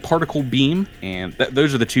with the particle beam, and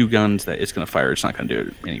those are the two guns that it's going to fire. It's not going to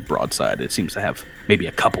do any broadside. It seems to have maybe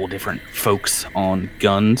a couple different folks on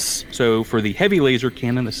guns. So for the heavy laser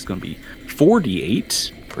cannon, this is going to be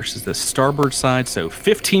 4d8 versus the starboard side. So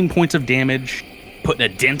 15 points of damage, putting a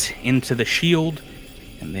dent into the shield.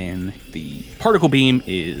 And then the particle beam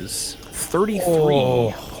is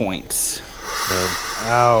 33 points. So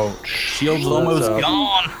ouch. shield's almost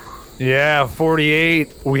gone. Yeah,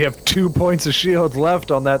 48. We have 2 points of shield left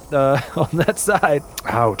on that side.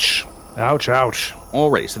 Ouch. Ouch, ouch.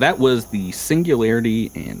 Alright, so that was the Singularity,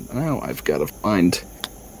 and now I've got to find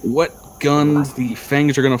what guns the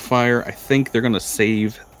Fangs are going to fire. I think they're going to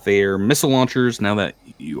save their missile launchers now that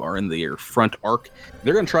you are in their front arc.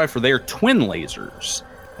 They're going to try for their twin lasers.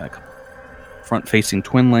 Front-facing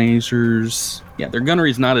twin lasers. Yeah, their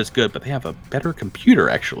gunnery's not as good, but they have a better computer,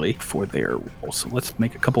 actually, for their roll. So let's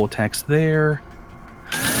make a couple attacks there.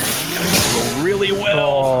 Gotta roll really well.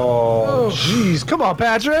 Oh, jeez. Come on,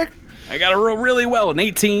 Patrick. I gotta roll really well. An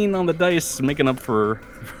 18 on the dice, making up for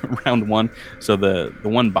round one. So the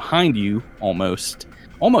one behind you, almost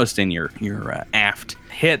in your aft,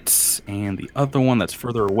 hits, and the other one that's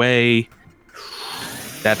further away,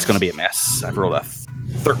 that's gonna be a mess. I've rolled a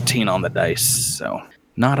 13 on the dice, so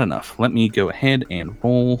not enough. Let me go ahead and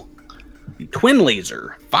roll the twin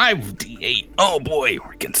laser. 5d8. Oh boy,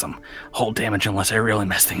 we're getting some hull damage unless I really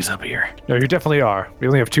mess things up here. No, you definitely are. We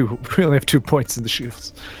only have 2 points in the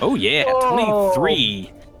shields. Oh yeah,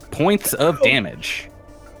 23 points of damage.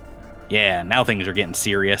 Yeah, now things are getting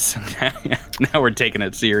serious. Now we're taking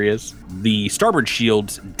it serious. The starboard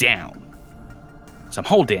shield's down. Some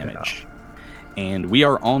hull damage. And we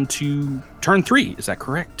are on to turn 3. Is that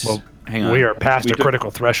correct? Well, hang on. We are past a critical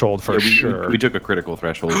threshold for sure. We took a critical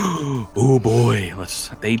threshold. Oh boy,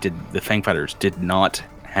 the Fang Fighters did not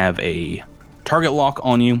have a target lock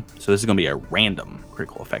on you, so this is going to be a random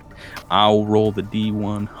critical effect. I'll roll the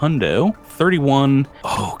D1 hundo. 31.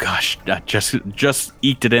 Oh gosh, just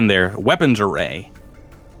eked it in there. Weapons array.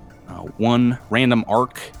 One random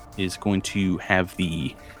arc is going to have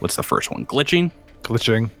what's the first one? Glitching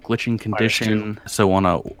condition. So on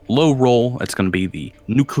a low roll, it's going to be the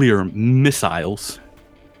nuclear missiles,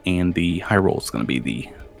 and the high roll is going to be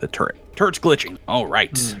the turret. Turret's glitching. All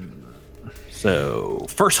right. So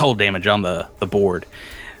first hull damage on the board.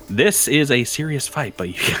 This is a serious fight, but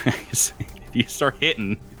you guys, if you start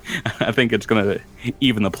hitting, I think it's going to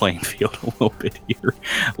even the playing field a little bit here.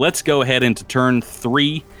 Let's go ahead into turn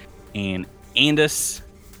 3, and Andis,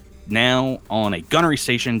 now on a gunnery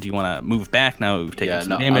station. Do you want to move back now we've taken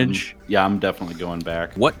some damage? I'm definitely going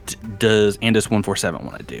back. What does Andis 147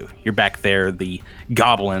 want to do? You're back there. The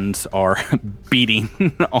goblins are beating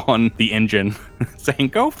on the engine, saying,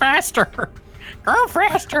 "Go faster! Go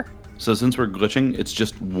faster!" So since we're glitching, it's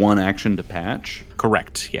just one action to patch?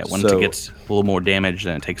 Correct. Yeah, once it gets a little more damage,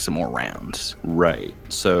 then it takes some more rounds. Right.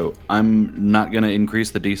 So I'm not going to increase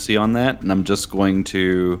the DC on that, and I'm just going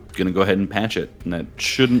to go ahead and patch it. And that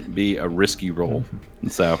shouldn't be a risky roll.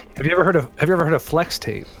 So Have you ever heard of flex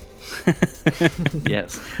tape?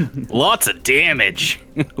 yes. Lots of damage.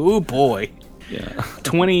 Oh boy. Yeah.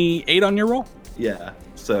 28 on your roll? Yeah.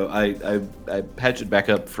 So I patch it back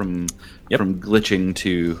up from glitching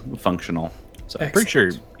to functional. So I'm pretty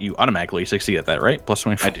sure you automatically succeed at that, right? Plus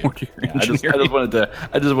 24. I do. Yeah,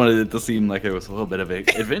 I just wanted it to seem like it was a little bit of an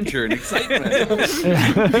adventure and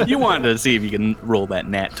excitement. You wanted to see if you can roll that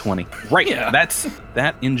nat 20. Right. Yeah. That's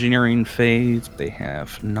that engineering phase. They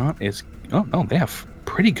have not as they have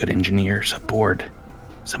pretty good engineers aboard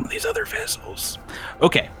some of these other vessels.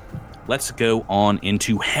 Okay. Let's go on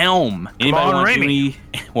into Helm. Does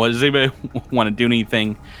anybody want to do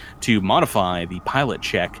anything to modify the pilot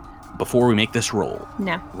check before we make this roll?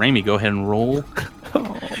 No. Raimi, go ahead and roll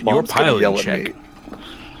your pilot check.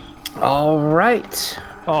 All right.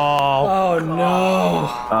 Oh no.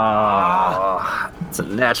 It's a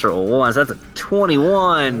natural 1. So that's a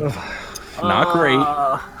 21. Not great.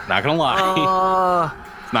 Not gonna lie.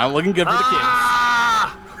 It's not looking good for the kids.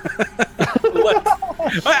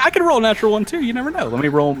 I can roll a natural 1 too. You never know. Let me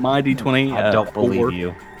roll my d20. I don't believe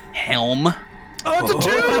you. Helm. Oh, it's a 2!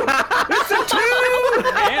 It's a 2!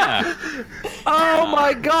 Yeah. Oh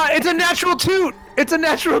my god, it's a natural toot! It's a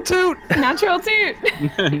natural toot! Natural toot.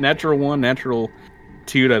 Natural 1, natural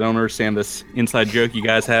toot. I don't understand this inside joke you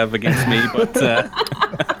guys have against me, but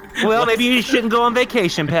well, maybe you shouldn't go on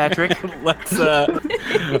vacation, Patrick. Let's let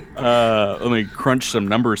me crunch some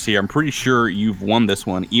numbers here. I'm pretty sure you've won this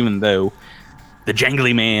one, even though the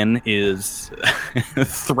jangly man is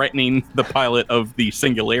threatening the pilot of the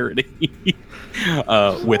Singularity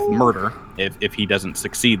with murder if he doesn't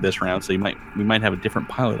succeed this round. So we might have a different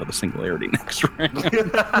pilot of the Singularity next round.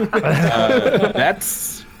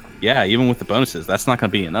 That's even with the bonuses, that's not going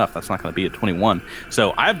to be enough. That's not going to be a 21.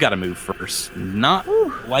 So I've got to move first. Not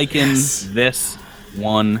liking this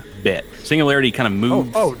one bit. Singularity kind of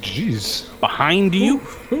moves behind you,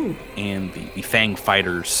 and the Fang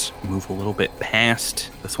Fighters move a little bit past.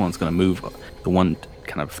 This one's going to move the one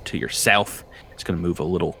kind of to your south. It's going to move a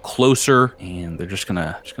little closer, and they're just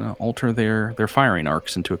gonna alter their firing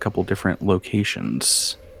arcs into a couple different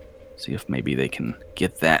locations. See if maybe they can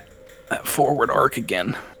get that forward arc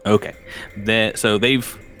again. Okay, so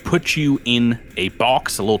they've put you in a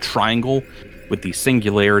box, a little triangle, with the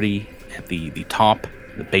singularity at the top,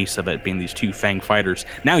 the base of it being these two Fang fighters.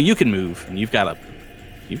 Now you can move, and you've got a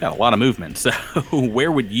lot of movement. So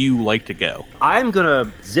where would you like to go? I'm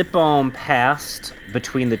gonna zip on past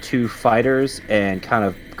between the two fighters and kind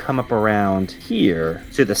of come up around here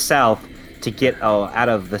to the south to get out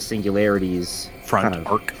of the singularity's Front kind of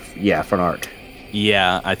arc. Yeah, front arc.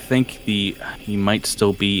 Yeah, I think he might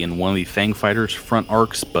still be in one of the Fang fighters' front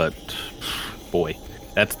arcs, but boy,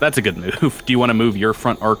 that's a good move. Do you want to move your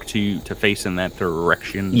front arc to face in that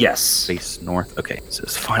direction? Yes. Face north. Okay, so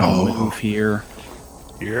this final move here.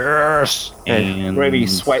 Yes. And Gravy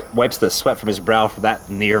wipes the sweat from his brow for that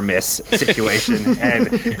near miss situation,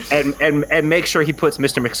 and make sure he puts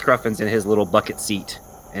Mr. McScruffins in his little bucket seat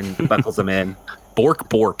and buckles him in.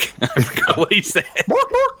 Bork. I forgot what he said.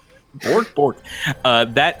 Bork.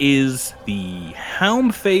 That is the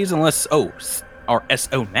helm phase, unless our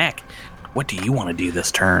SO Knack. What do you want to do this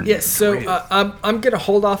turn? Yes, so I'm gonna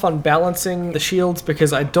hold off on balancing the shields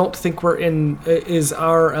because I don't think we're in. Is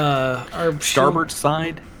our Starboard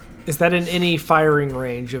side? Is that in any firing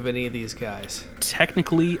range of any of these guys?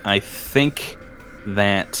 Technically, I think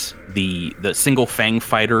that the single Fang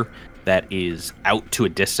fighter that is out to a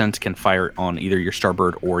distance can fire on either your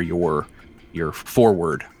starboard or your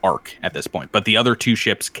forward arc at this point. But the other two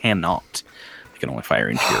ships cannot. They can only fire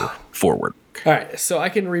into your forward. All right, so I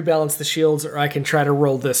can rebalance the shields, or I can try to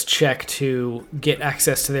roll this check to get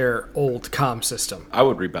access to their old comm system. I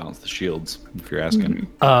would rebalance the shields if you're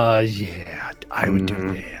asking. Yeah, I would do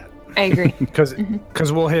that. I agree.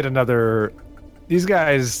 Because we'll hit another. These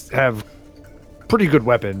guys have pretty good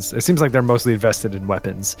weapons. It seems like they're mostly invested in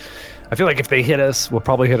weapons. I feel like if they hit us, we'll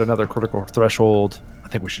probably hit another critical threshold. I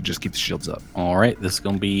think we should just keep the shields up. All right, this is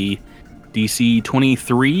going to be DC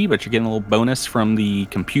 23, but you're getting a little bonus from the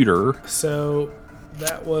computer. So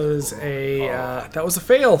that was a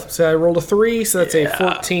fail. So I rolled a 3, so that's a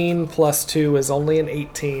 14 plus 2 is only an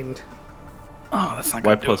 18. Oh, that's not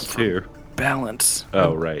Why going to plus 2? Balance.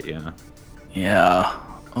 Oh, right, yeah. Yeah.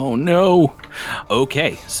 Oh, no.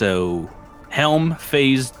 Okay, so helm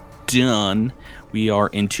phase done. We are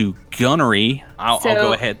into gunnery. I'll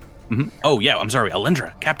go ahead. Mm-hmm. Oh, yeah, I'm sorry.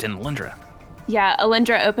 Alindra. Captain Alindra. Yeah,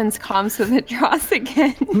 Alindra opens comms with Adros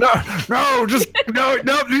again. No,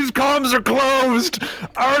 these comms are closed.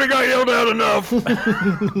 I already got yelled at enough.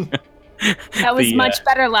 That was much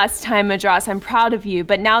better last time, Adros. I'm proud of you,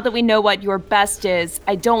 but now that we know what your best is,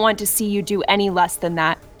 I don't want to see you do any less than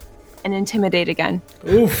that. And intimidate again.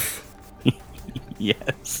 Oof.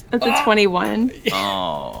 Yes. That's a 21.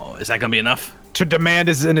 Oh, is that going to be enough? To demand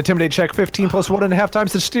is an intimidate check 15 plus 1.5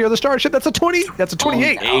 times to steer the starship. That's a 20. That's a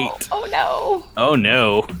 28. Oh no. Oh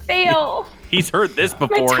no. Fail. He's heard this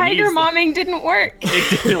before. My tiger and momming didn't work.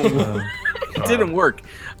 It didn't work.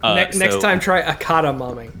 Next time, try Akata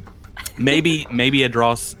momming. Maybe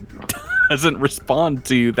Adros doesn't respond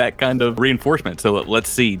to that kind of reinforcement. So let's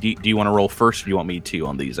see. Do you want to roll first, or do you want me to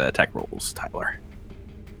on these attack rolls, Tyler?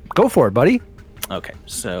 Go for it, buddy. Okay,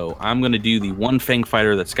 so I'm going to do the one Fang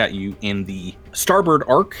fighter that's got you in the starboard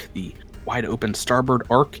arc, the wide open starboard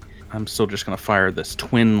arc. I'm still just going to fire this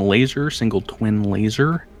single twin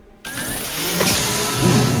laser.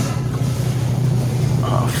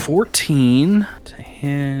 14 to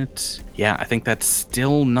hit. Yeah, I think that's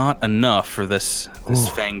still not enough for this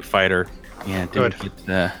Fang fighter. Yeah,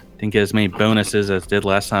 didn't get as many bonuses as did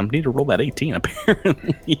last time. Need to roll that 18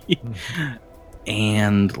 apparently.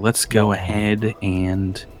 And let's go ahead,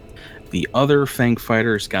 and the other Fang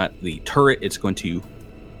fighter's got the turret. It's going to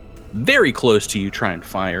very close to you try and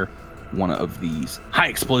fire one of these high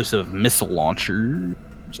explosive missile launchers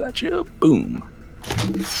at you. Boom.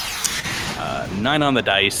 9 on the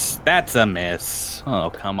dice. That's a miss. Oh,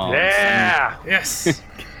 come on. Yeah. Yes.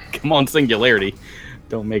 Come on, Singularity.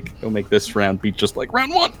 Don't make this round be just like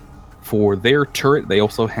round 1. For their turret, they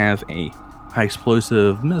also have a high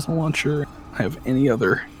explosive missile launcher. Have any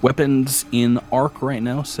other weapons in arc right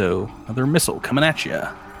now, so another missile coming at you.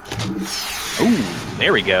 Oh,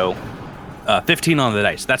 there we go. 15 on the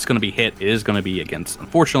dice. That's going to be hit. It is going to be against,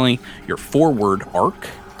 unfortunately, your forward arc.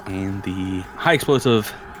 And the high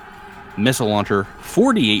explosive missile launcher,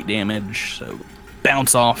 48 damage. So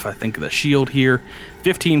bounce off, I think, the shield here.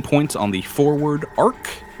 15 points on the forward arc.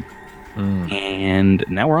 And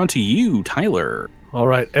now we're on to you, Tyler. All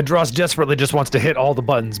right. Adros desperately just wants to hit all the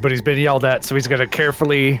buttons, but he's been yelled at, so he's going to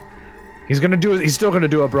carefully... He's still going to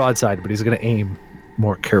do a broadside, but he's going to aim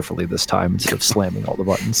more carefully this time instead of slamming all the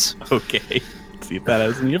buttons. Okay. Let's see if that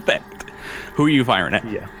has any effect. Who are you firing at?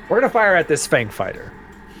 Yeah. We're going to fire at this Fang Fighter.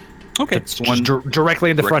 Okay. It's just directly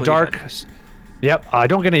in the front arc. Yep. I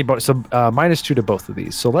don't get any bonus. So -2 to both of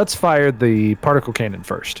these. So let's fire the particle cannon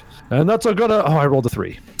first. And that's a gonna. Oh, I rolled a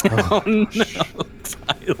 3. Oh no,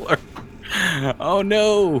 Tyler. Oh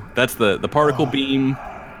no. That's the particle beam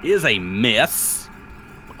is a miss.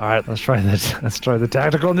 All right, let's try this. Let's try the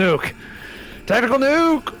tactical nuke. Tactical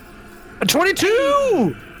nuke. A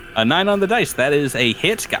 22. A 9 on the dice. That is a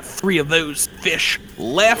hit. Got 3 of those fish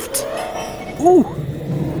left. Ooh.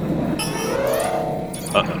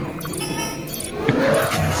 Uh-oh.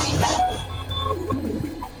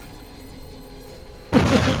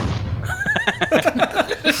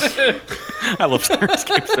 I love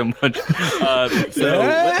Starscape so much.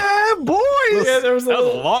 Boys! Yeah, there was that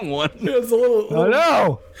was a long one. There was a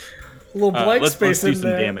little blank space let's do in some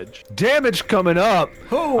there. damage. Damage coming up.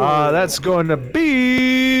 That's going to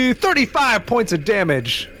be 35 points of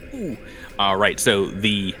damage. All right, so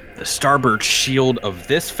the starboard shield of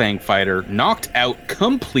this Fang Fighter knocked out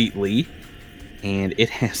completely, and it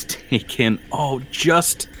has taken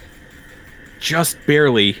just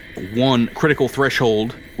barely 1 critical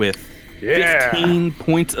threshold with 15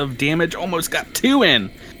 points of damage. Almost got 2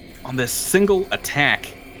 in on this single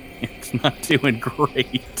attack. It's not doing great.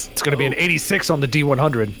 It's going to be an 86 on the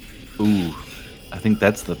D100. Ooh, I think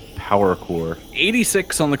that's the power core.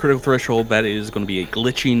 86 on the critical threshold. That is going to be a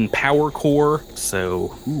glitching power core. So,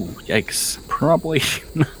 yikes. Probably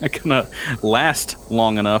not going to last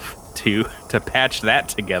long enough to patch that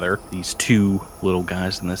together. These 2 little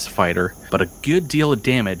guys in this fighter. But a good deal of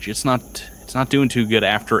damage. It's not doing too good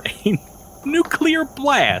after a nuclear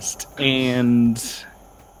blast. And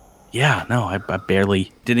yeah, no, I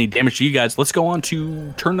barely did any damage to you guys. Let's go on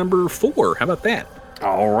to turn number 4. How about that?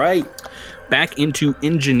 All right. Back into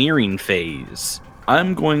engineering phase.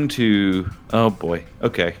 I'm going to... Oh, boy.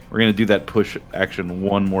 Okay. We're going to do that push action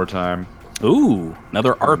one more time. Ooh,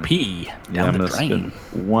 another RP down the drain.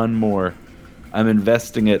 Spend one more. I'm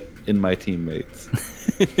investing it in my teammates.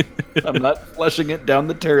 I'm not flushing it down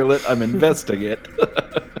the toilet. I'm investing it.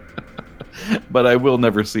 But I will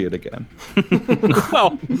never see it again.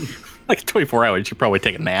 Well, like 24 hours, you probably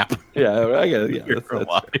take a nap. Yeah, I get it. Yeah, You're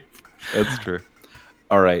alive. That's true.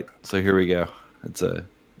 All right, so here we go. It's a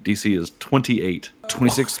DC is 28.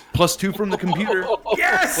 26 plus 2 from the computer.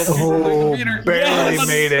 Yes! Oh, barely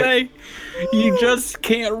made it. You just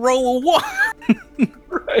can't roll a 1.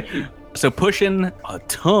 Right. So pushing a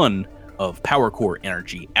ton of power core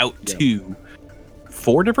energy out to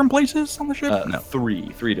 4 different places on the ship? No, three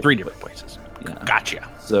different places. Yeah. Gotcha.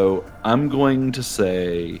 So I'm going to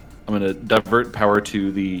say I'm going to divert power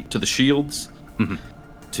to the shields,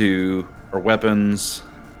 to our weapons,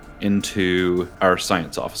 into our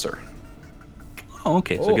science officer. Oh,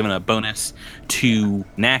 okay. So giving a bonus to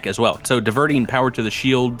Knack as well. So diverting power to the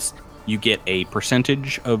shields, you get a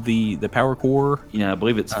percentage of the power core. Yeah, I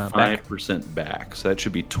believe it's 5% back, so that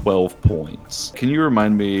should be 12 points. Can you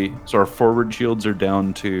remind me? So our forward shields are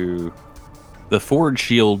down to the forward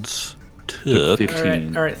shields took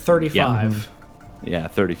 15. All right, 35. Yeah,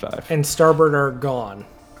 35. And starboard are gone.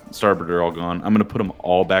 Starboard are all gone. I'm going to put them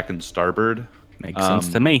all back in starboard. Makes sense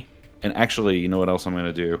to me. And actually, you know what else I'm going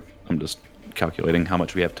to do? I'm just calculating how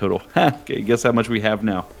much we have total. Okay, guess how much we have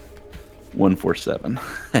now? 147.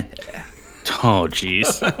 Oh,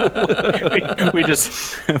 jeez. we just,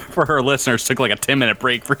 for our listeners, took like a 10-minute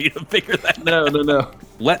break for you to figure that out. No.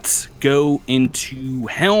 Let's go into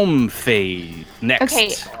helm phase next. Okay,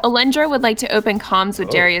 Alendra would like to open comms with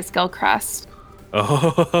Darius Gilcrest.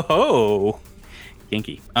 Oh,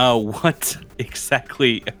 Yankee. What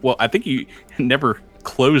exactly? Well, I think you never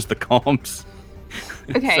closed the comms.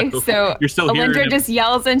 Okay, so you're still hearing Alendra him. just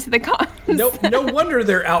yells into the comms. No wonder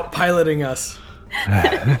they're out piloting us.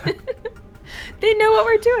 They know what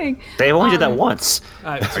we're doing. They've only did that once.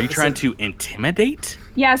 Are you trying to intimidate?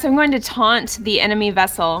 Yeah, so I'm going to taunt the enemy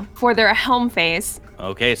vessel for their helm phase.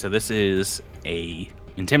 Okay, so this is a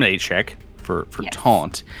intimidate check for Yes.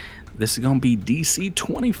 taunt. This is going to be DC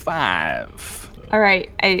 25. All right,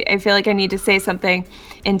 I feel like I need to say something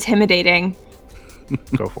intimidating.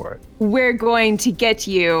 Go for it. We're going to get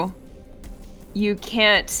you. You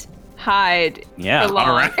can't hide. Yeah, for long.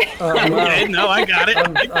 all right. Wow. No, I got it.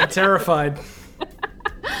 I'm terrified.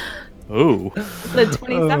 Oh. The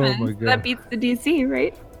 27. my God. That beats the DC,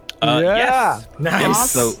 right? Yes. Nice.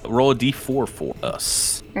 Yes, so roll a D4 for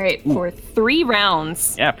us. All right, for 3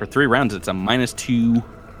 rounds. Yeah, for 3 rounds, it's a -2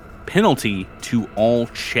 penalty to all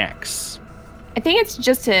checks. I think it's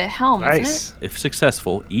just a helm, isn't Nice. If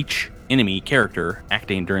successful, each enemy character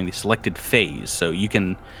acting during the selected phase. So you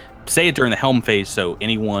can say it during the helm phase, so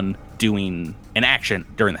anyone doing an action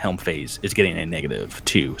during the helm phase is getting a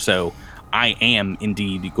 -2. So I am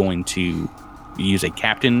indeed going to use a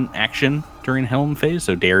captain action during helm phase.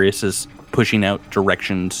 So Darius is pushing out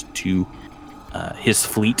directions to his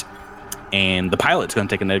fleet, and the pilot's going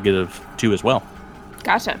to take a -2 as well.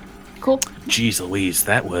 Gotcha. Cool. Jeez Louise,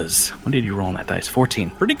 that was... When did you roll on that dice? 14.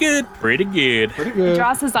 Pretty good. Pretty good.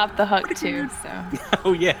 Dross is off the hook too, so.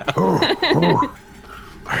 Oh, yeah.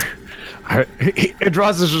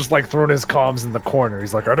 Dross is just like throwing his comms in the corner.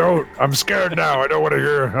 He's like, I'm scared now. I don't want to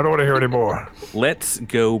hear anymore. Let's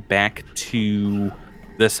go back to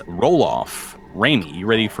this roll-off. Raimi, you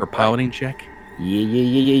ready for a piloting check?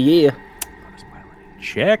 Yeah.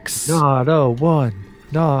 Checks. Not a one.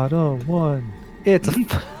 It's a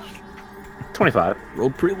 25.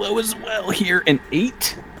 Rolled pretty low as well here. An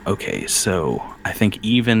 8. Okay, so I think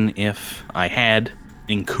even if I had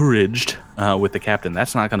encouraged with the captain,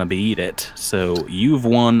 that's not going to beat it. So you've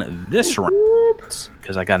won this round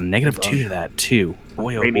because I got a -2 to that too.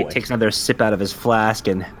 Boy, oh Maybe boy. takes another sip out of his flask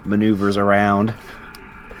and maneuvers around.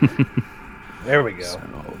 There we go. So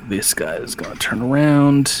this guy is going to turn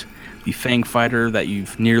around. The Fang fighter that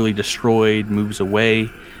you've nearly destroyed moves away.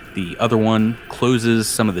 The other one closes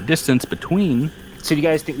some of the distance between. So do you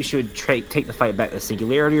guys think we should take the fight back to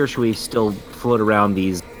Singularity, or should we still float around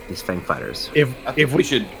these Fang fighters? I think we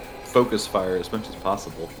should focus fire as much as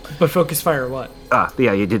possible. But focus fire what?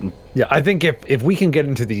 Yeah, you didn't. Yeah, I think if we can get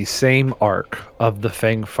into the same arc of the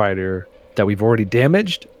Fang fighter that we've already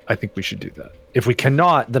damaged, I think we should do that. If we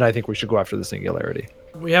cannot, then I think we should go after the Singularity.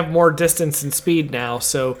 We have more distance and speed now,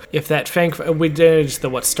 so if that Fang... We damaged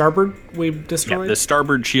the starboard we Yeah, destroyed? the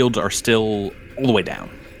starboard shields are still all the way down.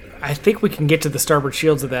 I think we can get to the starboard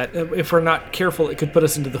shields of that. If we're not careful, it could put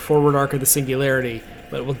us into the forward arc of the Singularity,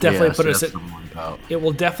 but it will definitely it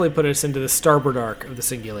will definitely put us into the starboard arc of the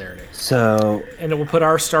Singularity. So And it will put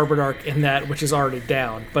our starboard arc in that, which is already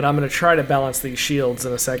down. But I'm going to try to balance these shields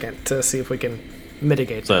in a second to see if we can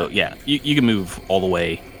mitigate So that. yeah, you can move all the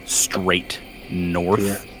way straight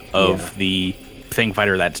north of the Fang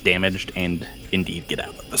fighter that's damaged and indeed get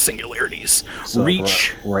out of the Singularities. So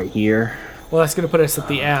Reach. right here. Well, that's going to put us at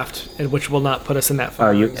the aft, and which will not put us in that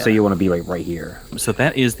far. So you want to be like right here. So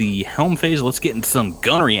that is the helm phase. Let's get into some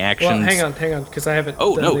gunnery actions. Well, hang on, because I haven't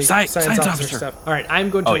Oh, done no, the science officer. stuff. All right, I'm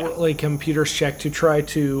going to Oh, yeah. roll a computer's check to try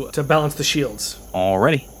to balance the shields.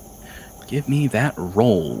 Alrighty. Give me that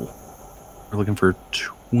roll. We're looking for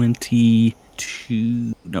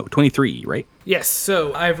 23, right? Yes,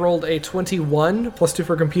 so I've rolled a 21, plus 2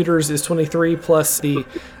 for computers is 23, plus the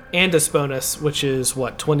Andis bonus, which is,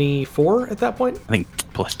 24 at that point? I think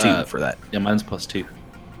 +2 for that. Yeah, mine's +2.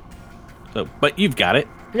 So, but you've got it.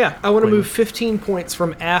 Yeah, I want to move 15 points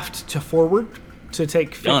from aft to forward to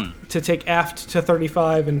take Done. to take aft to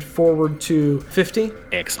 35 and forward to 50.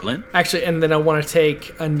 Excellent. Actually, and then I want to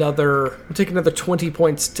take another 20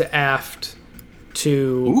 points to aft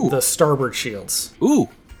to the starboard shields. Ooh,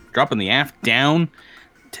 dropping the aft down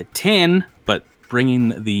to 10, but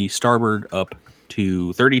bringing the starboard up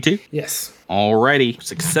to 32. Yes. Alrighty,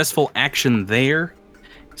 successful action there.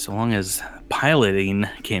 So long as piloting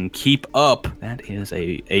can keep up, that is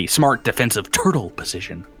a smart defensive turtle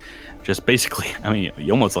position. Just basically, I mean,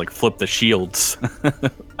 you almost like flip the shields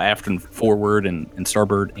aft and forward and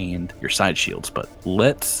starboard and your side shields. But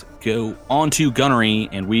let's go on to gunnery,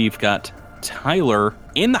 and we've got Tyler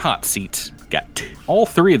in the hot seat. Got all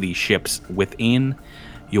 3 of these ships within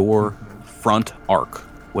your front arc.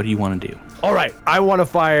 What do you want to do? All right, I want to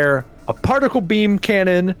fire a particle beam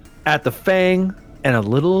cannon at the Fang and a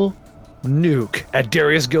little nuke at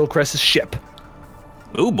Darius Gilchrist's ship.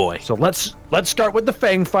 Oh boy. So let's start with the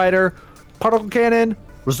Fang fighter. Particle cannon,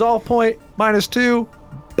 resolve point, -2.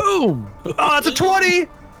 Boom! Oh, it's a 20!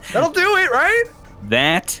 That'll do it, right?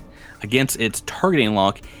 That, against its targeting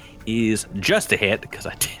lock, is just a hit, because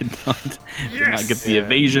I did not get the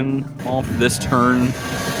evasion off this turn.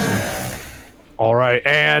 All right,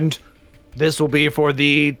 and this will be for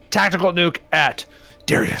the tactical nuke at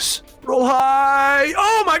Darius. Roll high!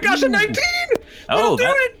 Oh my gosh, a 19! Oh, That'll do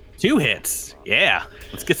that, it! 2 hits. Yeah.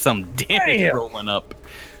 Let's get some damage Bam. rolling up.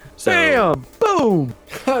 So, Bam! Boom!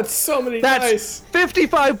 That's so many That's dice.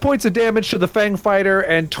 55 points of damage to the Fang fighter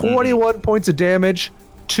and 21 points of damage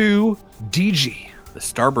to DG. the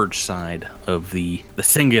starboard side of the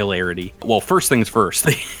Singularity. Well, first things first,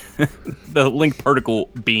 the link particle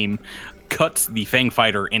beam cuts the Fang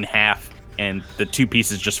fighter in half, and the 2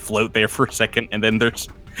 pieces just float there for a second, and then there's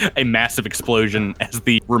a massive explosion as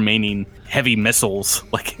the remaining heavy missiles,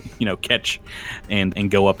 catch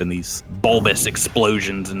and go up in these bulbous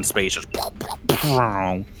explosions in space. Just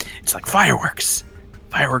it's like fireworks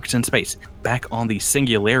in space. Back on the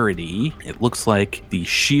Singularity, it looks like the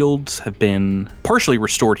shields have been partially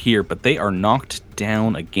restored here, but they are knocked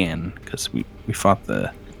down again because we fought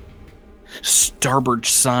the starboard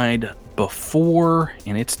side before,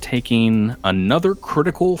 and it's taking another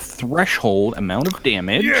critical threshold amount of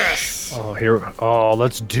damage. Yes!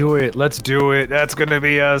 Let's do it. That's going to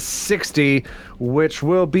be a 60, which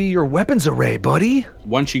will be your weapons array, buddy.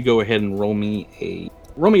 Why don't you go ahead and roll me a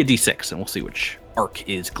d6, and we'll see which arc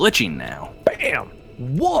is glitching now. Bam!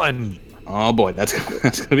 1. Oh boy, that's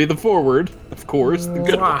gonna be the forward, of course, the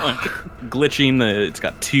good one. Glitching, it's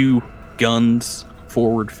got 2 guns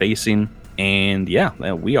forward facing, and yeah,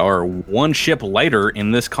 we are 1 ship lighter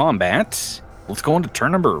in this combat. Let's go on to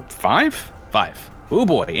turn number 5. Oh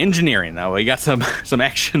boy, engineering. Now we got some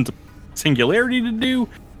actions, Singularity to do.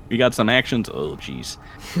 We got some actions. Oh geez.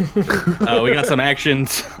 We got some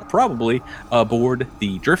actions probably aboard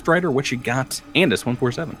the Drift Rider. What you got? Andis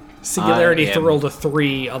 147. Singularity rolled a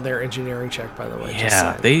 3 on their engineering check, by the way.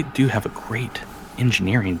 Yeah, they do have a great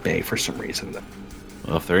engineering bay for some reason.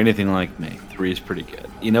 Well, if they're anything like me, 3 is pretty good.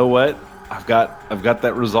 You know what? I've got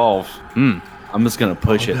that resolve. I'm just gonna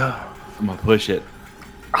push it. No. I'm gonna push it.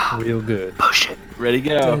 Real good. Push it. Ready,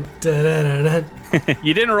 go.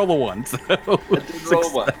 You didn't roll a 1, so I did roll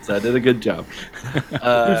 1, so I did a good job.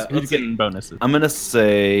 who's getting bonuses? I'm gonna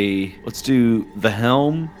say, let's do the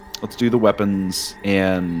helm, let's do the weapons,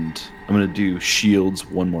 and I'm gonna do shields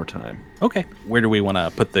one more time. Okay. Where do we want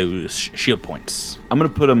to put those shield points? I'm gonna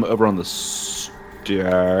put them over on the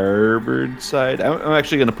starboard side. I'm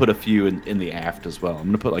actually gonna put a few in the aft as well. I'm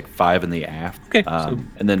gonna put like 5 in the aft. Okay.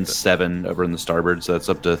 And then 7 over in the starboard, so that's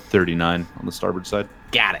up to 39 on the starboard side.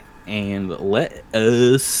 Got it. And let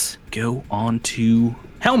us go on to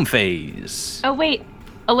helm phase. Oh, wait.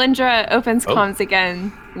 Alindra opens comms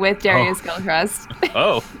again with Darius Gilchrist.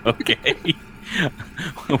 Oh, okay.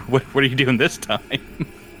 What are you doing this time?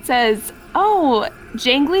 Says, "Oh,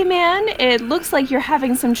 Jangly Man, it looks like you're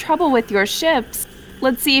having some trouble with your ships.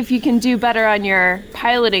 Let's see if you can do better on your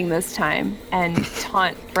piloting this time." And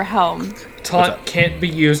taunt for helm. Taunt can't be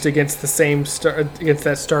used against against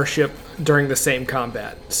that starship during the same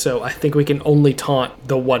combat. So I think we can only taunt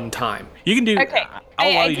the one time. You can do. Okay,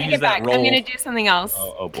 I'll allow I you to take use it back. that roll. I'm gonna do something else.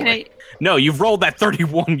 Oh boy. Can I? No, you've rolled that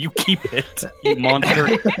 31. You keep it, you monster.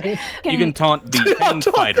 You can taunt the Fang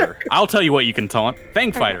Fighter. I'll tell you what you can taunt.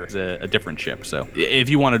 Fang Fighter is a different ship, so if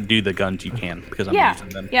you want to do the guns, you can, because I'm using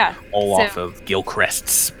them all off of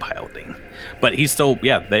Gilchrist's piloting. But he's still,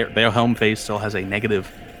 their helm phase still has a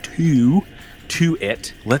 -2 to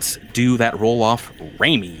it. Let's do that roll off,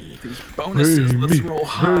 Raimi. These bonuses, let's roll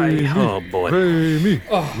high. Oh boy.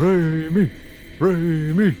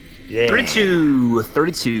 Raimi. Yeah.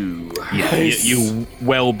 32. Yeah, you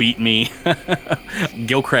well beat me.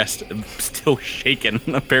 Gilchrist still shaken,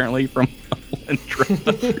 apparently, from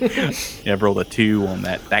Alindra. Yeah, I've rolled a 2 on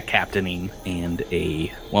that captaining and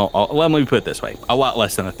let me put it this way, a lot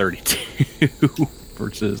less than a 32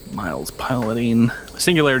 versus Miles piloting.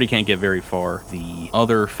 Singularity can't get very far. The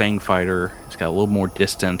other Fang Fighter has got a little more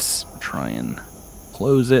distance. Try and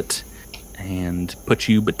close it and put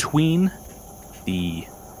you between the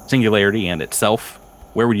Singularity and itself.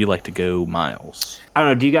 Where would you like to go, Miles? I don't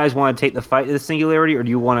know. Do you guys want to take the fight to the Singularity, or do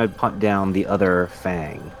you want to hunt down the other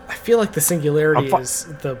Fang? I feel like the Singularity is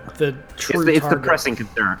the true It's the target. pressing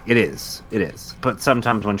concern. It is. But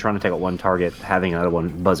sometimes when trying to take out one target, having another one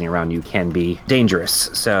buzzing around you can be dangerous.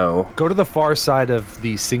 So Go to the far side of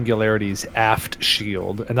the Singularity's aft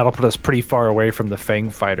shield, and that'll put us pretty far away from the Fang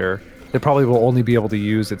Fighter. They probably will only be able to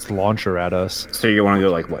use its launcher at us. So you want to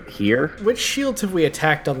go like what, here? Which shields have we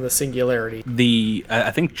attacked on the Singularity?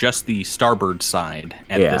 I think just the starboard side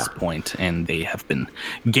at this point, and they have been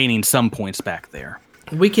gaining some points back there.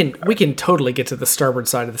 We can totally get to the starboard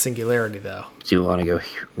side of the Singularity, though. Do you want to go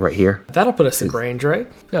right here? That'll put us in range,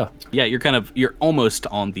 right? Yeah. Yeah, you're almost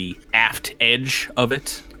on the aft edge of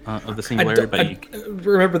it, of the Singularity.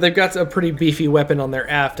 Remember, they've got a pretty beefy weapon on their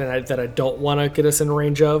aft, and that I don't want to get us in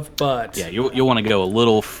range of. But yeah, you'll want to go a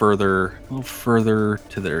little further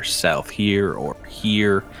to their south here or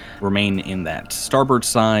here. Remain in that starboard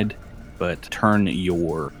side, but turn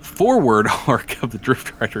your forward arc of the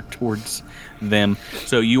Drift Rider towards them.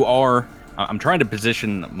 So you are. I'm trying to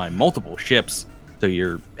position my multiple ships, so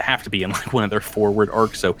you have to be in like one of their forward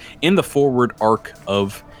arcs. So in the forward arc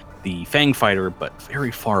of the Fang Fighter, but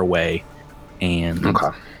very far away, and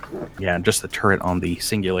just the turret on the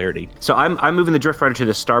Singularity. So I'm moving the Drift Rider to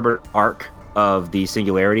the starboard arc of the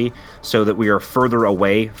Singularity so that we are further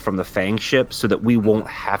away from the Fang ship so that we won't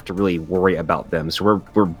have to really worry about them. So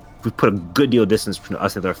we put a good deal of distance between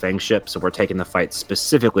us and their Fang ship, so we're taking the fight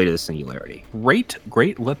specifically to the Singularity.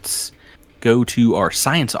 Great. Let's go to our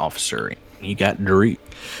science officer. You got Dorit.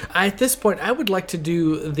 At this point, I would like to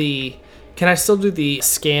do the... Can I still do the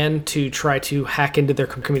scan to try to hack into their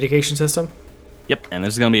communication system? Yep, and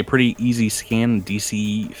this is going to be a pretty easy scan,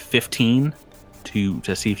 DC 15,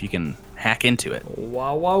 to see if you can hack into it.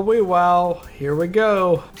 Wow. Here we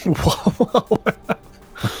go.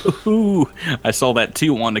 Ooh, I saw that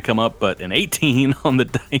 2 want to come up, but an 18 on the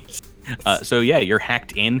dice. So yeah, you're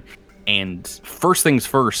hacked in, and first things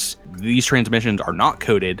first, these transmissions are not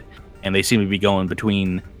coded, and they seem to be going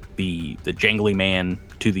between the jangly man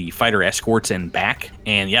to the fighter escorts and back.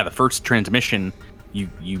 And yeah, the first transmission, you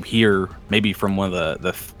hear maybe from one of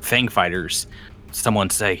the Fang fighters,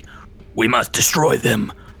 someone say, "We must destroy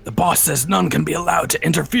them. The boss says none can be allowed to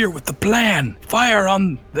interfere with the plan. Fire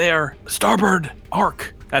on their starboard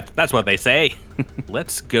arc." That's what they say.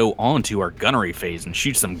 Let's go on to our gunnery phase and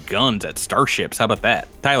shoot some guns at starships. How about that?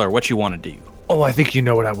 Tyler, what you want to do? Oh, I think you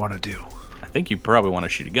know what I want to do. I think you probably want to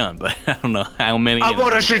shoot a gun, but I don't know how many. I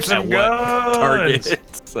want to shoot some guns. Targets.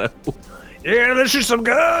 So. Yeah, let's shoot some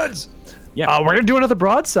guns. Yeah, we're gonna do another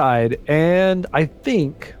broadside, and I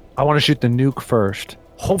think I want to shoot the nuke first.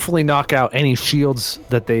 Hopefully, knock out any shields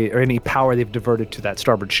or any power they've diverted to that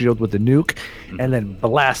starboard shield with the nuke, and then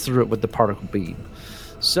blast through it with the particle beam.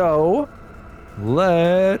 So,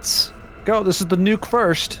 let's go. This is the nuke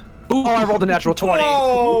first. Ooh. Oh, I rolled a natural 20.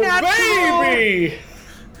 Oh, baby!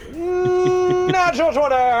 Natural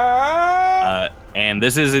 20! And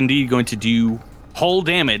this is indeed going to do hull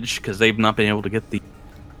damage because they've not been able to get the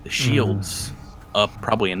shields up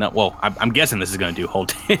probably enough. Well, I'm guessing this is going to do hull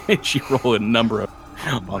damage. You roll a number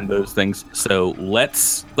on those things. So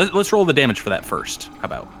let's roll the damage for that first. How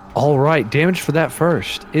about? All right, damage for that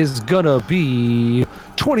first is gonna be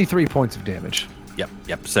 23 points of damage.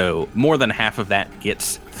 Yep. So more than half of that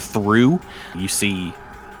gets through. You see,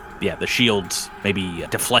 the shields maybe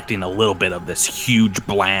deflecting a little bit of this huge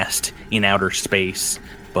blast in outer space,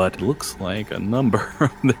 but it looks like a number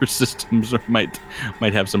of their systems might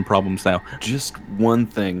have some problems now. Just one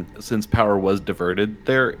thing, since power was diverted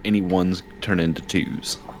there, any ones turn into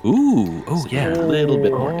 2s. Ooh, oh yeah, a little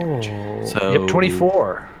bit more damage. So Yep,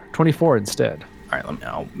 24 instead. All right,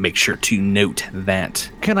 I'll make sure to note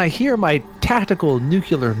that. Can I hear my tactical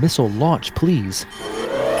nuclear missile launch, please?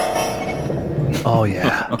 Oh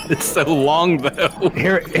yeah. It's so long though.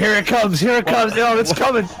 Here it comes. Oh, it's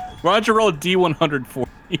coming. Why don't you roll a D100 for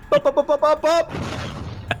me?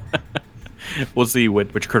 We'll see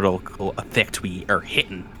which critical effect we are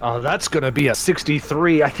hitting. Oh, that's gonna be a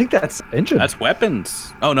 63. I think that's engine. That's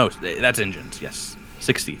weapons. Oh no, that's engines. Yes,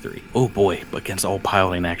 63. Oh boy, but against all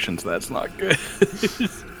piloting actions, that's not good.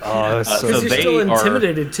 Oh, so you're still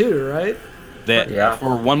intimidated too, right? Yeah.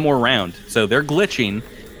 For one more round. So they're glitching,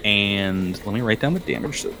 and let me write down the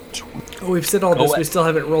damage. So we've said all this. We still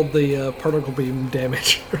haven't rolled the particle beam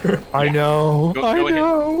damage. I know. Go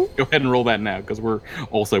ahead and roll that now, because we're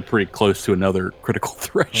also pretty close to another critical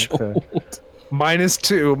threshold. Okay.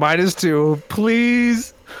 -2.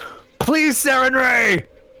 Please, Saren Ray.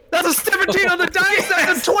 That's a 17 on the dice.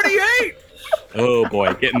 That's a 28. Oh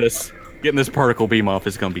boy, getting this particle beam off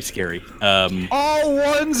is going to be scary. All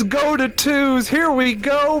ones go to 2s. Here we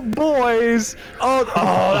go, boys. Oh,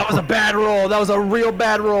 that was a bad roll. That was a real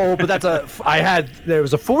bad roll. But there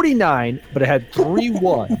was a 49, but it had 3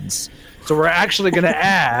 1s. So we're actually going to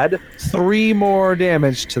add 3 more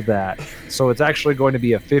damage to that. So it's actually going to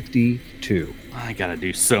be a 52. I got to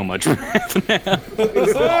do so much math now.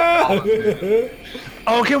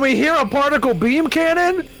 Oh, can we hear a particle beam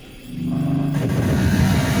cannon?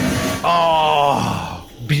 Oh,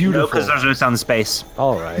 beautiful. No, because there's no sound in space.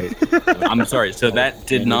 All right. I'm sorry. So that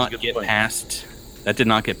did not get past. That did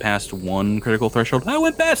not get past 1 critical threshold. That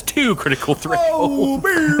went past 2 critical thresholds.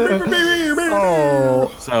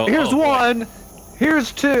 So here's 1.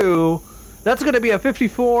 Here's 2. That's going to be a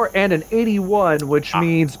 54 and an 81, which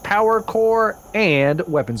means power core and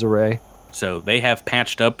weapons array. So they have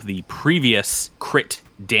patched up the previous crit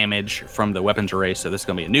damage from the weapons array. So this is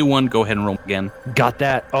going to be a new one. Go ahead and roll again. Got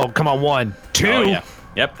that. Oh, come on, 1, 2. Oh, yeah.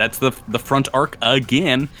 Yep, that's the front arc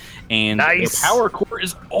again. And the power core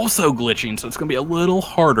is also glitching. So it's going to be a little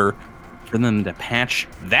harder for them to patch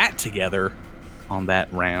that together on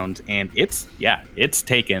that round. And it's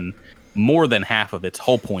taken more than half of its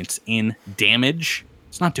hull points in damage.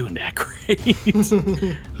 It's not doing that great.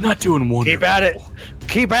 Not doing wonderful.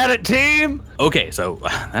 Keep at it, team. Okay, so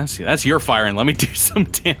that's your firing. Let me do some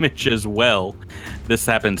damage as well. This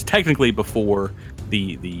happens technically before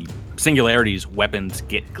the Singularity's weapons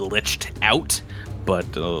get glitched out,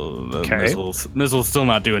 but the missile's still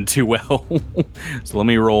not doing too well. So let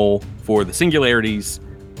me roll for the Singularity's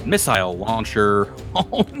missile launcher.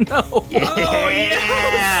 Oh no! Yeah. Oh,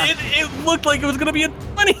 yes! It looked like it was gonna be a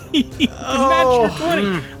 20. Natural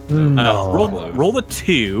 20. Roll the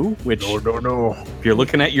 2, which No. if you're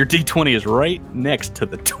looking at your D20 is right next to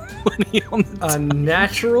the 20 on the A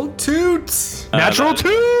natural toots. Natural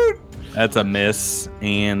toot. That's a miss.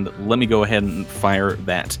 And let me go ahead and fire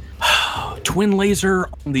that twin laser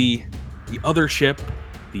on the other ship,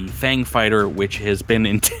 the Fang Fighter, which has been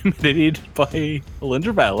intimidated by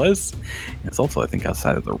Alindra Vallis. It's also, I think,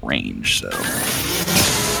 outside of the range. So,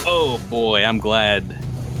 oh boy, I'm glad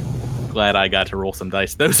I got to roll some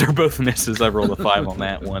dice. Those are both misses. I rolled a 5 on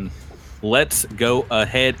that one. Let's go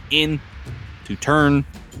ahead into turn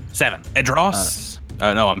 7. Edros.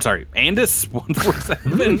 No, I'm sorry. Andis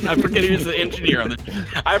 147. I forget who's the engineer on the.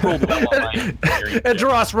 I rolled well on my engineering. And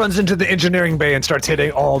Dross runs into the engineering bay and starts hitting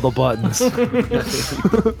all the buttons.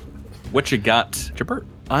 What you got, Jabert?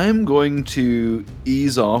 I'm going to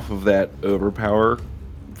ease off of that overpower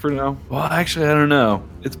for now. Well, actually, I don't know.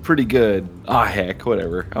 It's pretty good. Ah, heck,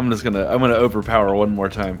 whatever. I'm gonna overpower one more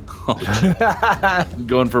time. I'm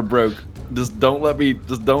going for broke. Just don't let me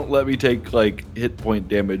take like hit point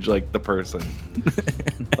damage like the person.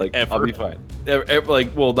 Like Ever. I'll be fine.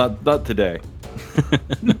 Like, well, not today.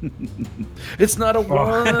 It's not a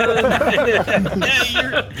 1.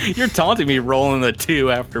 You're taunting me rolling the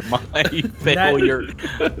 2 after my failure.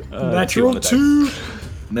 Natural 2. 2.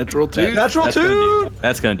 Natural 2. Natural That's gonna two.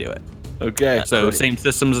 That's gonna do it. Okay. So great. same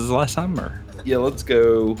systems as last time, or? Yeah, let's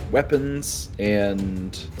go weapons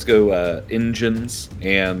and let's go engines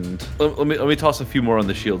and let me toss a few more on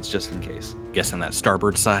the shields just in case. Guessing that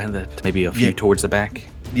starboard side, that maybe a few towards the back.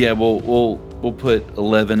 Yeah, we'll put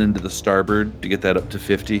 11 into the starboard to get that up to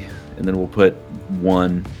 50, and then we'll put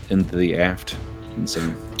 1 into the aft. And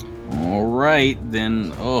some. All right,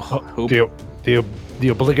 then. Hope The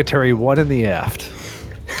obligatory one in the aft.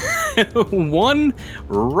 1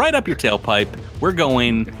 right up your tailpipe. We're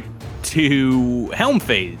going to helm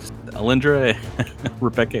phase. Alindra,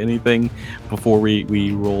 Rebecca, anything before we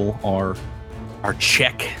roll our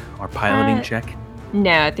check, our piloting check?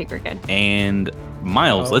 No, I think we're good. And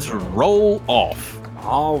Miles, let's roll off.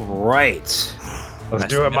 All right. Let's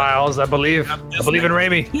do it, Miles. I believe in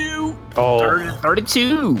Raimi. You. Oh,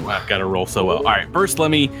 32. I've got to roll so well. All right, first let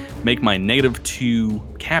me make my -2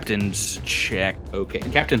 captain's check. Okay,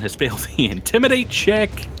 captain has failed the intimidate check.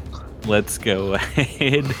 Let's go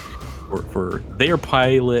ahead for their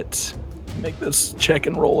pilot. Make this check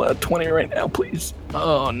and roll a 20 right now, please.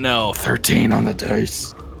 Oh no, 13 on the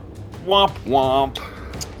dice. Womp womp.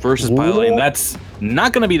 Versus piloting, that's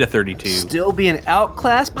not going to be the 32. Still being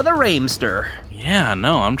outclassed by the Raimster. Yeah,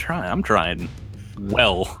 no, I'm trying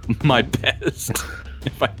well my best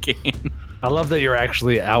if I can. I love that you're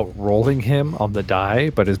actually out rolling him on the die,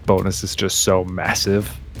 but his bonus is just so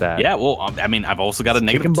massive that. Yeah, well, I mean, I've also got a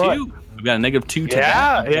kicking -2. I've got a -2 to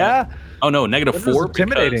that. Yeah. Oh no, -4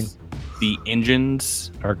 intimidating. because the engines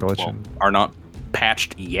Are glitching. are not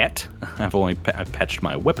patched yet. I've patched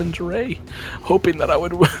my weapons array, hoping that I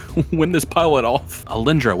would win this pilot off.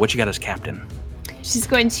 Alindra, what you got as captain? She's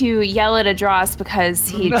going to yell at Adros because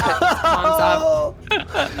he took his palms off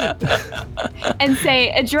and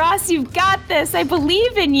say, Adros, you've got this. I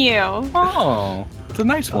believe in you. Oh, it's a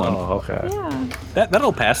nice one. Oh, okay. Yeah.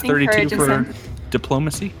 That'll pass. 32 Encourages for him.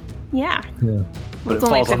 diplomacy. Yeah. But It's it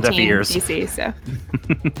only falls on deaf 15 ears. DC, so.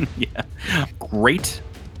 Yeah, great,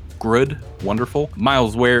 good, wonderful.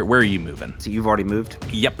 Miles, where are you moving? So you've already moved?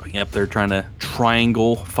 Yep. They're trying to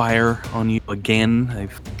triangle fire on you again.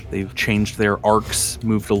 They've changed their arcs,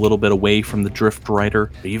 moved a little bit away from the Drift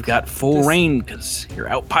Rider. But you've got full reign because you're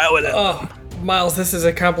out piloted. Oh, Miles, this is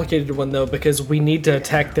a complicated one though because we need to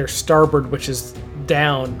attack their starboard, which is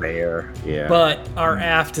down. There. Yeah. But our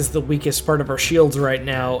aft is the weakest part of our shields right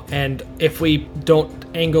now, and if we don't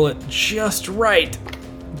angle it just right,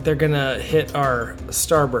 they're gonna hit our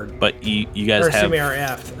starboard. But you guys Or have excuse me, our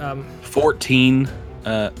aft. 14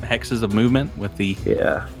 hexes of movement with the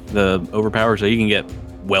overpower, so you can get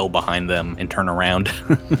well behind them and turn around.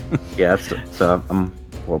 Yeah, so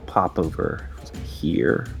we'll pop over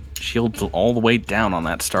here. Shields all the way down on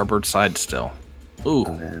that starboard side still. Ooh.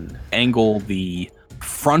 And then Angle the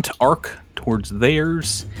front arc towards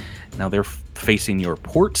theirs. Now they're facing your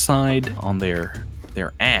port side on their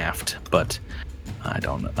aft, but I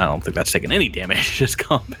don't think that's taking any damage as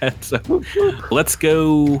combat. So let's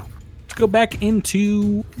go let's go back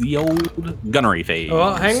into the old gunnery phase.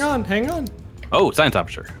 Oh, hang on. Oh, science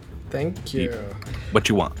officer. Thank you. What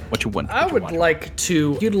you want? I would like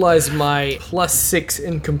to utilize my +6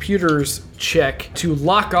 in computers check to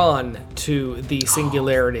lock on to the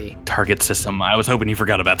singularity. Target system. I was hoping you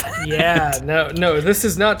forgot about that. Yeah, no, this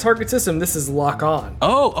is not target system. This is lock on.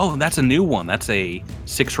 Oh, that's a new one. That's a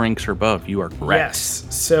 6 ranks or above. You are correct. Yes,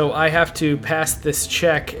 so I have to pass this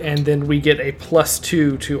check, and then we get a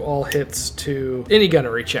 +2 to all hits to any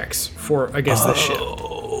gunnery checks for against this ship.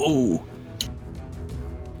 Oh.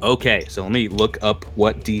 Okay, so let me look up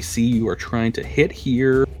what DC you are trying to hit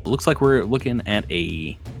here. Looks like we're looking at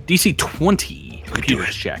a DC 20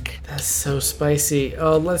 computers check. That's so spicy.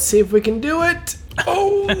 Let's see if we can do it.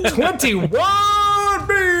 Oh, 21!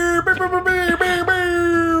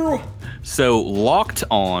 So locked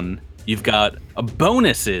on, you've got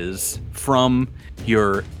bonuses from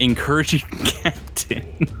your encouraging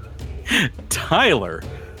captain, Tyler.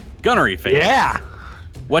 Gunnery phase. Yeah.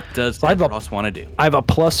 What does Adros want to do? I have a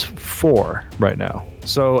 +4 right now.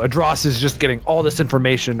 So Adros is just getting all this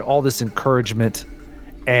information, all this encouragement,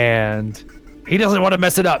 and he doesn't want to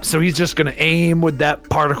mess it up. So he's just going to aim with that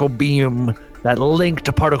particle beam, that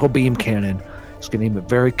linked particle beam cannon. He's going to aim it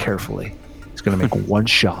very carefully. He's going to make one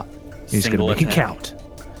shot. He's going to make it count.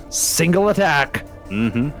 Single attack.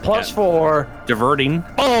 +4. Diverting.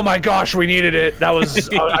 Oh my gosh, we needed it. That was,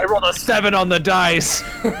 I rolled a 7 on the dice,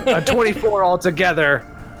 a 24 altogether.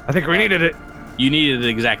 I think we needed it. You needed it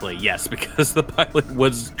exactly, yes, because the pilot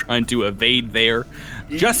was trying to evade there,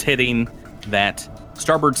 just hitting that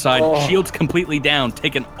starboard side. Shields completely down,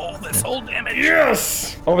 taking all this whole damage.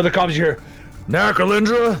 Yes! Over the comms you hear,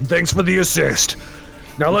 Nakalindra, thanks for the assist.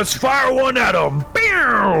 Now let's fire one at him.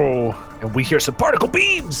 Pew! And we hear some particle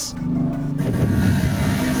beams.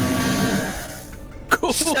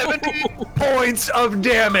 Cool. 70 points of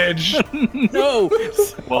damage. No.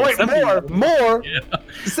 Well, wait, 70. more. Yeah.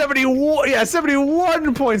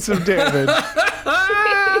 71 points of damage.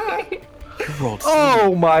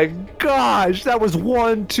 Oh my gosh, that was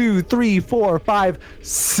 1, 2, 3, 4, 5,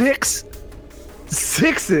 6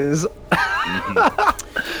 sixes.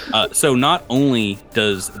 So not only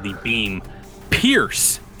does the beam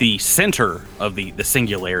pierce the center of the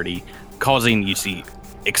singularity, causing, you see,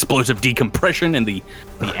 explosive decompression in the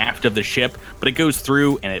aft of the ship, but it goes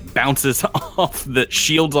through and it bounces off the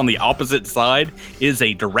shields on the opposite side. It is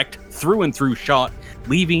a direct through and through shot,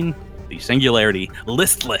 leaving the singularity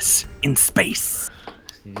listless in space.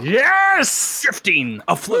 Yes! Drifting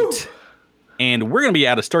afloat. And we're going to be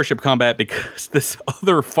out of starship combat because this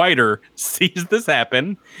other fighter sees this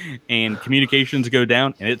happen and communications go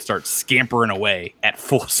down and it starts scampering away at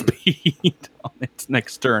full speed on its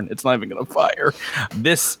next turn. It's not even going to fire.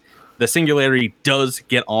 The singularity does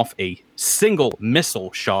get off a single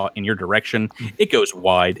missile shot in your direction. It goes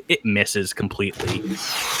wide. It misses completely.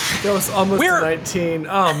 That was almost 19.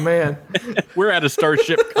 Oh, man. We're out of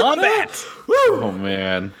starship combat. Oh,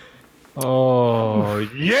 man. Oh,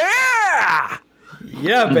 yeah!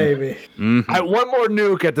 Yeah, baby. I one more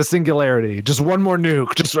nuke at the singularity. Just one more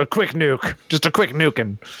nuke. Just a quick nuke. Just a quick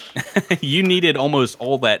nuking. You needed almost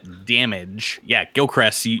all that damage. Yeah,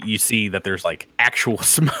 Gilcrest, you see that there's like actual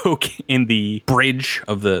smoke in the bridge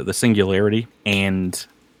of the singularity. And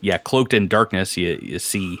yeah, cloaked in darkness, you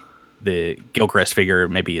see the Gilcrest figure.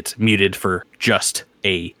 Maybe it's muted for just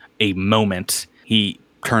a moment. He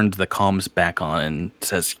turned the comms back on and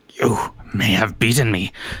says, "You may have beaten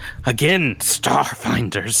me again,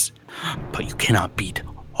 Starfinders, but you cannot beat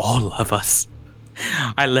all of us.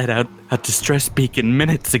 I let out a distress beacon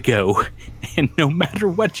minutes ago, and no matter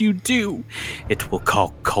what you do, it will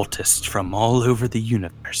call cultists from all over the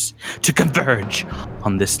universe to converge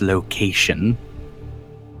on this location.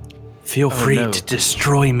 Feel free to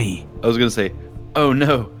destroy me." I was going to say, oh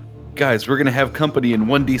no, guys, we're going to have company in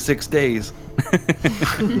 1d6 days.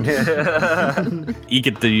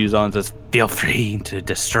 Iketuzan says, "Feel free to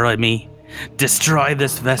destroy me. Destroy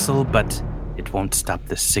this vessel, but it won't stop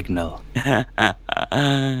the signal.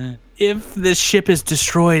 If this ship is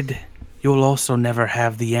destroyed, you'll also never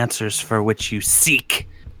have the answers for which you seek.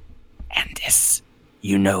 And this,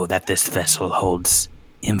 you know that this vessel holds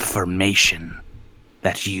information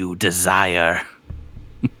that you desire."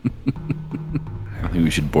 I think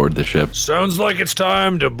we should board the ship. Sounds like it's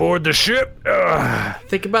time to board the ship.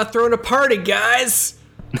 Think about throwing a party, guys.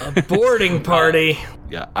 A boarding party.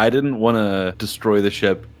 Yeah, I didn't want to destroy the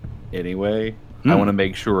ship anyway. I want to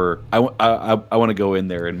make sure. I want to go in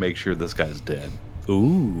there and make sure this guy's dead.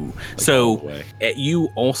 Ooh. So way. you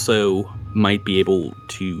also might be able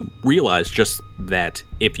to realize just that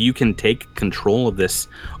if you can take control of this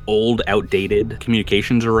old, outdated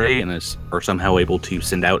communications array and are somehow able to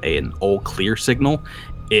send out an all clear signal,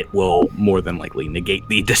 it will more than likely negate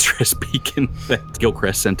the distress beacon that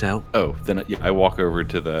Gilchrist sent out. Oh, then I walk over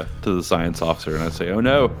to the science officer and I say, "Oh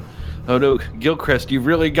no, Gilchrist, you've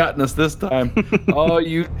really gotten us this time.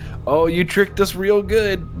 you tricked us real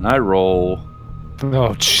good." And I roll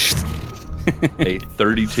Oh, jeez. a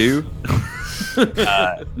 32.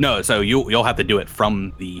 No, so you'll have to do it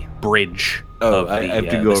from the bridge. Oh, of I the, have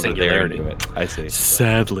to the go over there and singularity. do it. I see.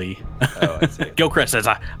 Sadly. Oh, I see. Gilchrist says,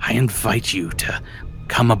 I invite you to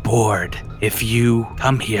come aboard. If you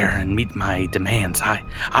come here and meet my demands,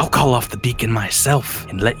 I'll call off the beacon myself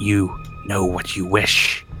and let you know what you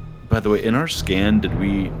wish. By the way, in our scan, did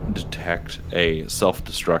we detect a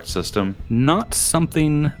self-destruct system? Not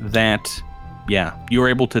something that, you were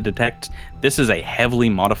able to detect. This is a heavily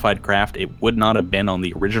modified craft. It would not have been on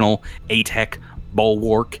the original ATEC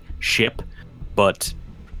Bulwark ship, but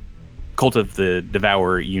Cult of the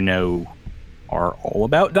Devourer, are all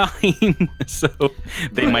about dying, so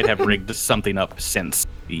they might have rigged something up since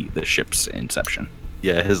the ship's inception.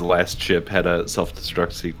 Yeah, his last ship had a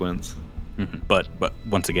self-destruct sequence. Mm-hmm. But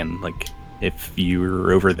once again, if you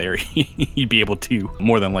were over there, you'd be able to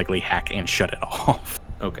more than likely hack and shut it off.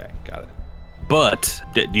 Okay, got it. But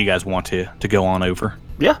do you guys want to go on over?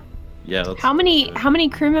 Yeah. Let's How many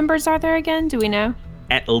crew members are there again? Do we know?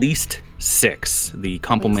 At least 6. The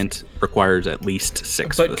complement requires at least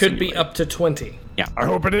 6. But could be up to 20. Yeah. I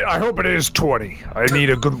hope it is 20. I need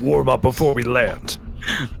a good warm up before we land.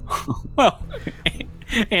 Well,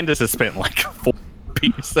 Andis has spent 4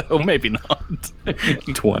 piece, so maybe not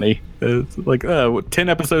 20. It's 10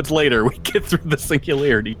 episodes later, we get through the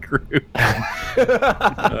Singularity crew.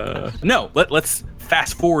 No, let's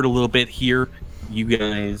fast forward a little bit here. You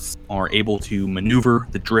guys are able to maneuver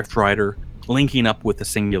the Drift Rider, linking up with the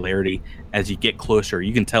Singularity. As you get closer,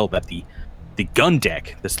 you can tell that the gun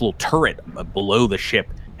deck, this little turret below the ship,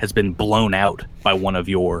 has been blown out by one of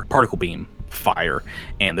your particle beam fire,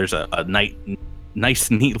 and there's a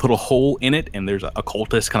nice neat little hole in it, and there's a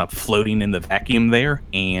cultist kind of floating in the vacuum there,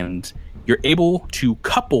 and you're able to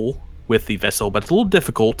couple with the vessel, but it's a little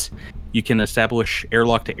difficult. You can establish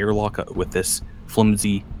airlock to airlock with this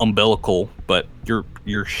flimsy umbilical, but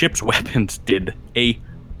your ship's weapons did a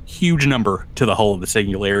huge number to the hull of the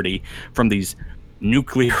Singularity from these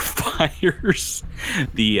nuclear fires.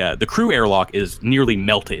 The crew airlock is nearly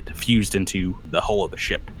melted, fused into the hull of the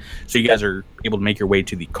ship. So you guys are able to make your way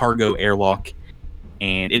to the cargo airlock,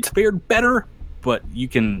 and it's fared better, but you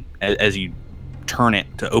can, as you turn it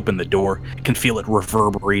to open the door, you can feel it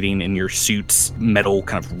reverberating in your suits, metal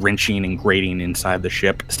kind of wrenching and grating inside the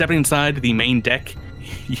ship. Stepping inside the main deck,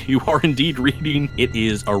 you are indeed reading. It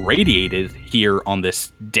is irradiated here on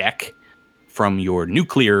this deck from your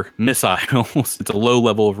nuclear missiles. It's a low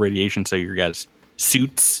level of radiation, so your guys'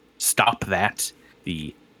 suits stop that.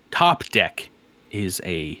 The top deck is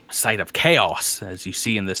a site of chaos, as you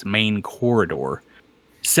see in this main corridor.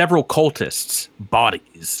 Several cultists'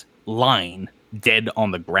 bodies lying dead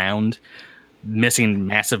on the ground, missing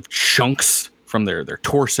massive chunks from their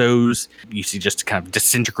torsos. You see just kind of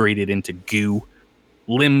disintegrated into goo.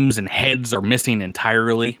 Limbs and heads are missing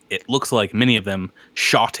entirely. It looks like many of them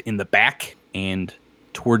shot in the back, and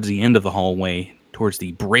towards the end of the hallway, towards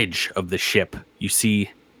the bridge of the ship, you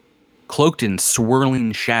see, cloaked in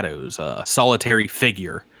swirling shadows, a solitary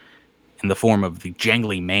figure in the form of the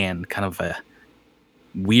Jangly Man, kind of a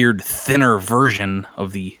weird, thinner version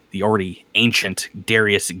of the already ancient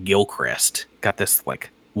Darius Gilchrist. Got this,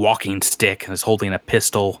 walking stick and is holding a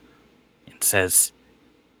pistol and says,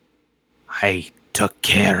 "I took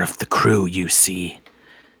care of the crew, you see.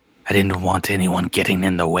 I didn't want anyone getting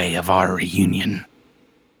in the way of our reunion.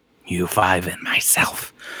 You 5 and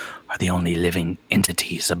myself are the only living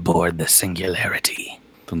entities aboard the Singularity.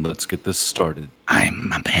 Then let's get this started."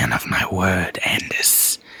 I'm a man of my word,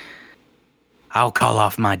 Andis. I'll call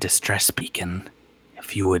off my distress beacon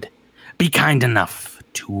if you would be kind enough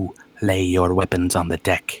to lay your weapons on the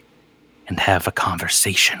deck and have a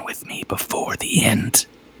conversation with me before the end.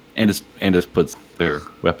 Andis puts their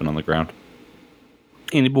weapon on the ground.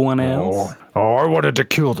 Anyone else? Oh, I wanted to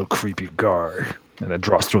kill the creepy guy. And then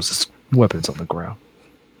Dross throws his weapons on the ground.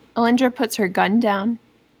 Alindra puts her gun down.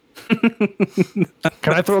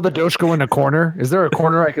 Can I throw the Doshko in a corner? Is there a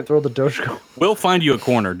corner I can throw the Doshko? We'll find you a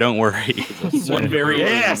corner. Don't worry. One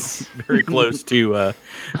very close to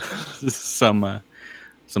some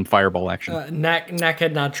some fireball action. Knack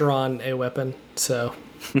had not drawn a weapon, so.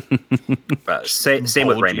 Same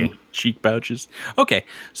with Raimi. Cheek pouches. Okay,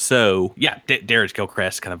 so yeah, Darius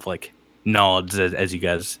Gilchrist kind of like nods as you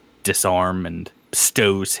guys disarm and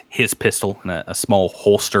stows his pistol in a small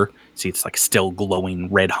holster. See, it's like still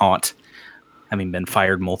glowing red hot, having been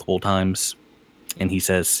fired multiple times. And he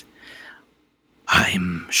says,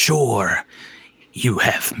 I'm sure you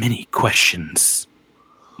have many questions.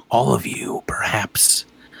 All of you, perhaps.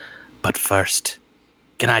 But first,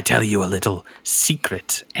 can I tell you a little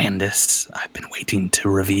secret, Andis? I've been waiting to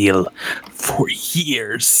reveal for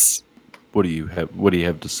years. What do you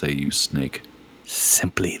have to say, you snake?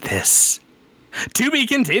 Simply this. To be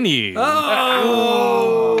continued.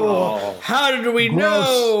 Oh! How did we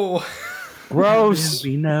know? Gross.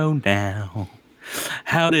 We know now.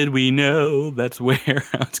 How did we know that's where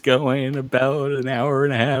I was going about an hour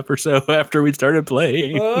and a half or so after we started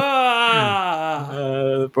playing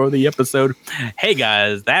for the episode? Hey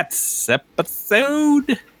guys, that's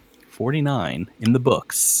episode 49 in the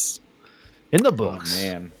books. In the books. Oh,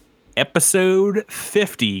 man. Episode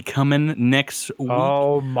 50 coming next week.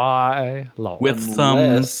 Oh my lord. With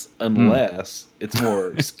Unless it's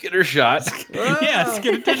more skitter shot. Yes,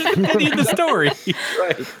 continue the story.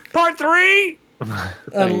 Right. Part 3.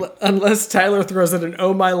 Unless Tyler throws in an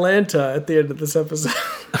 "Oh my Lanta" at the end of this episode.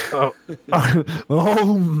 Oh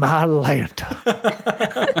my lanta.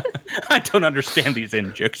 I don't understand these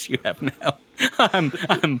in jokes you have now.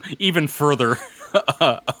 I'm even further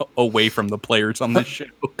away from the players on this show.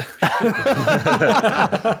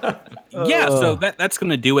 Yeah, so that's going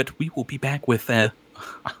to do it. We will be back with I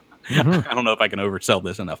don't know if I can oversell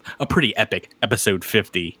this enough. A pretty epic episode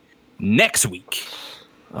 50 next week.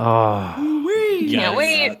 Oh. Can't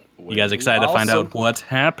wait. You guys excited to find out what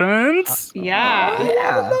happens?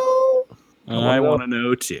 Yeah. I want to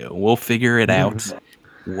know too. We'll figure it out.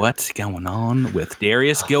 What's going on with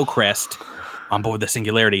Darius Gilchrist on board the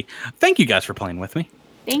Singularity? Thank you guys for playing with me.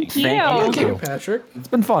 Thank you. Thank you, Patrick. It's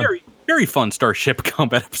been fun. Very, very fun Starship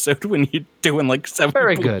Combat episode when you're doing like 7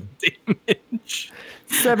 Very good. damage.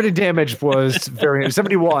 70 damage was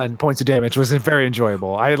 71 points of damage was very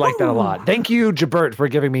enjoyable. I like that a lot. Thank you, Jabert, for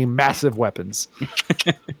giving me massive weapons.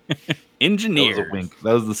 Engineer. That was a wink.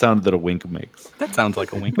 That was the sound that a wink makes. That sounds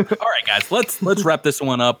like a wink. All right, guys, let's wrap this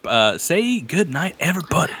one up. Say good night,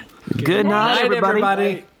 everybody. Good night,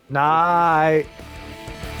 everybody. Night.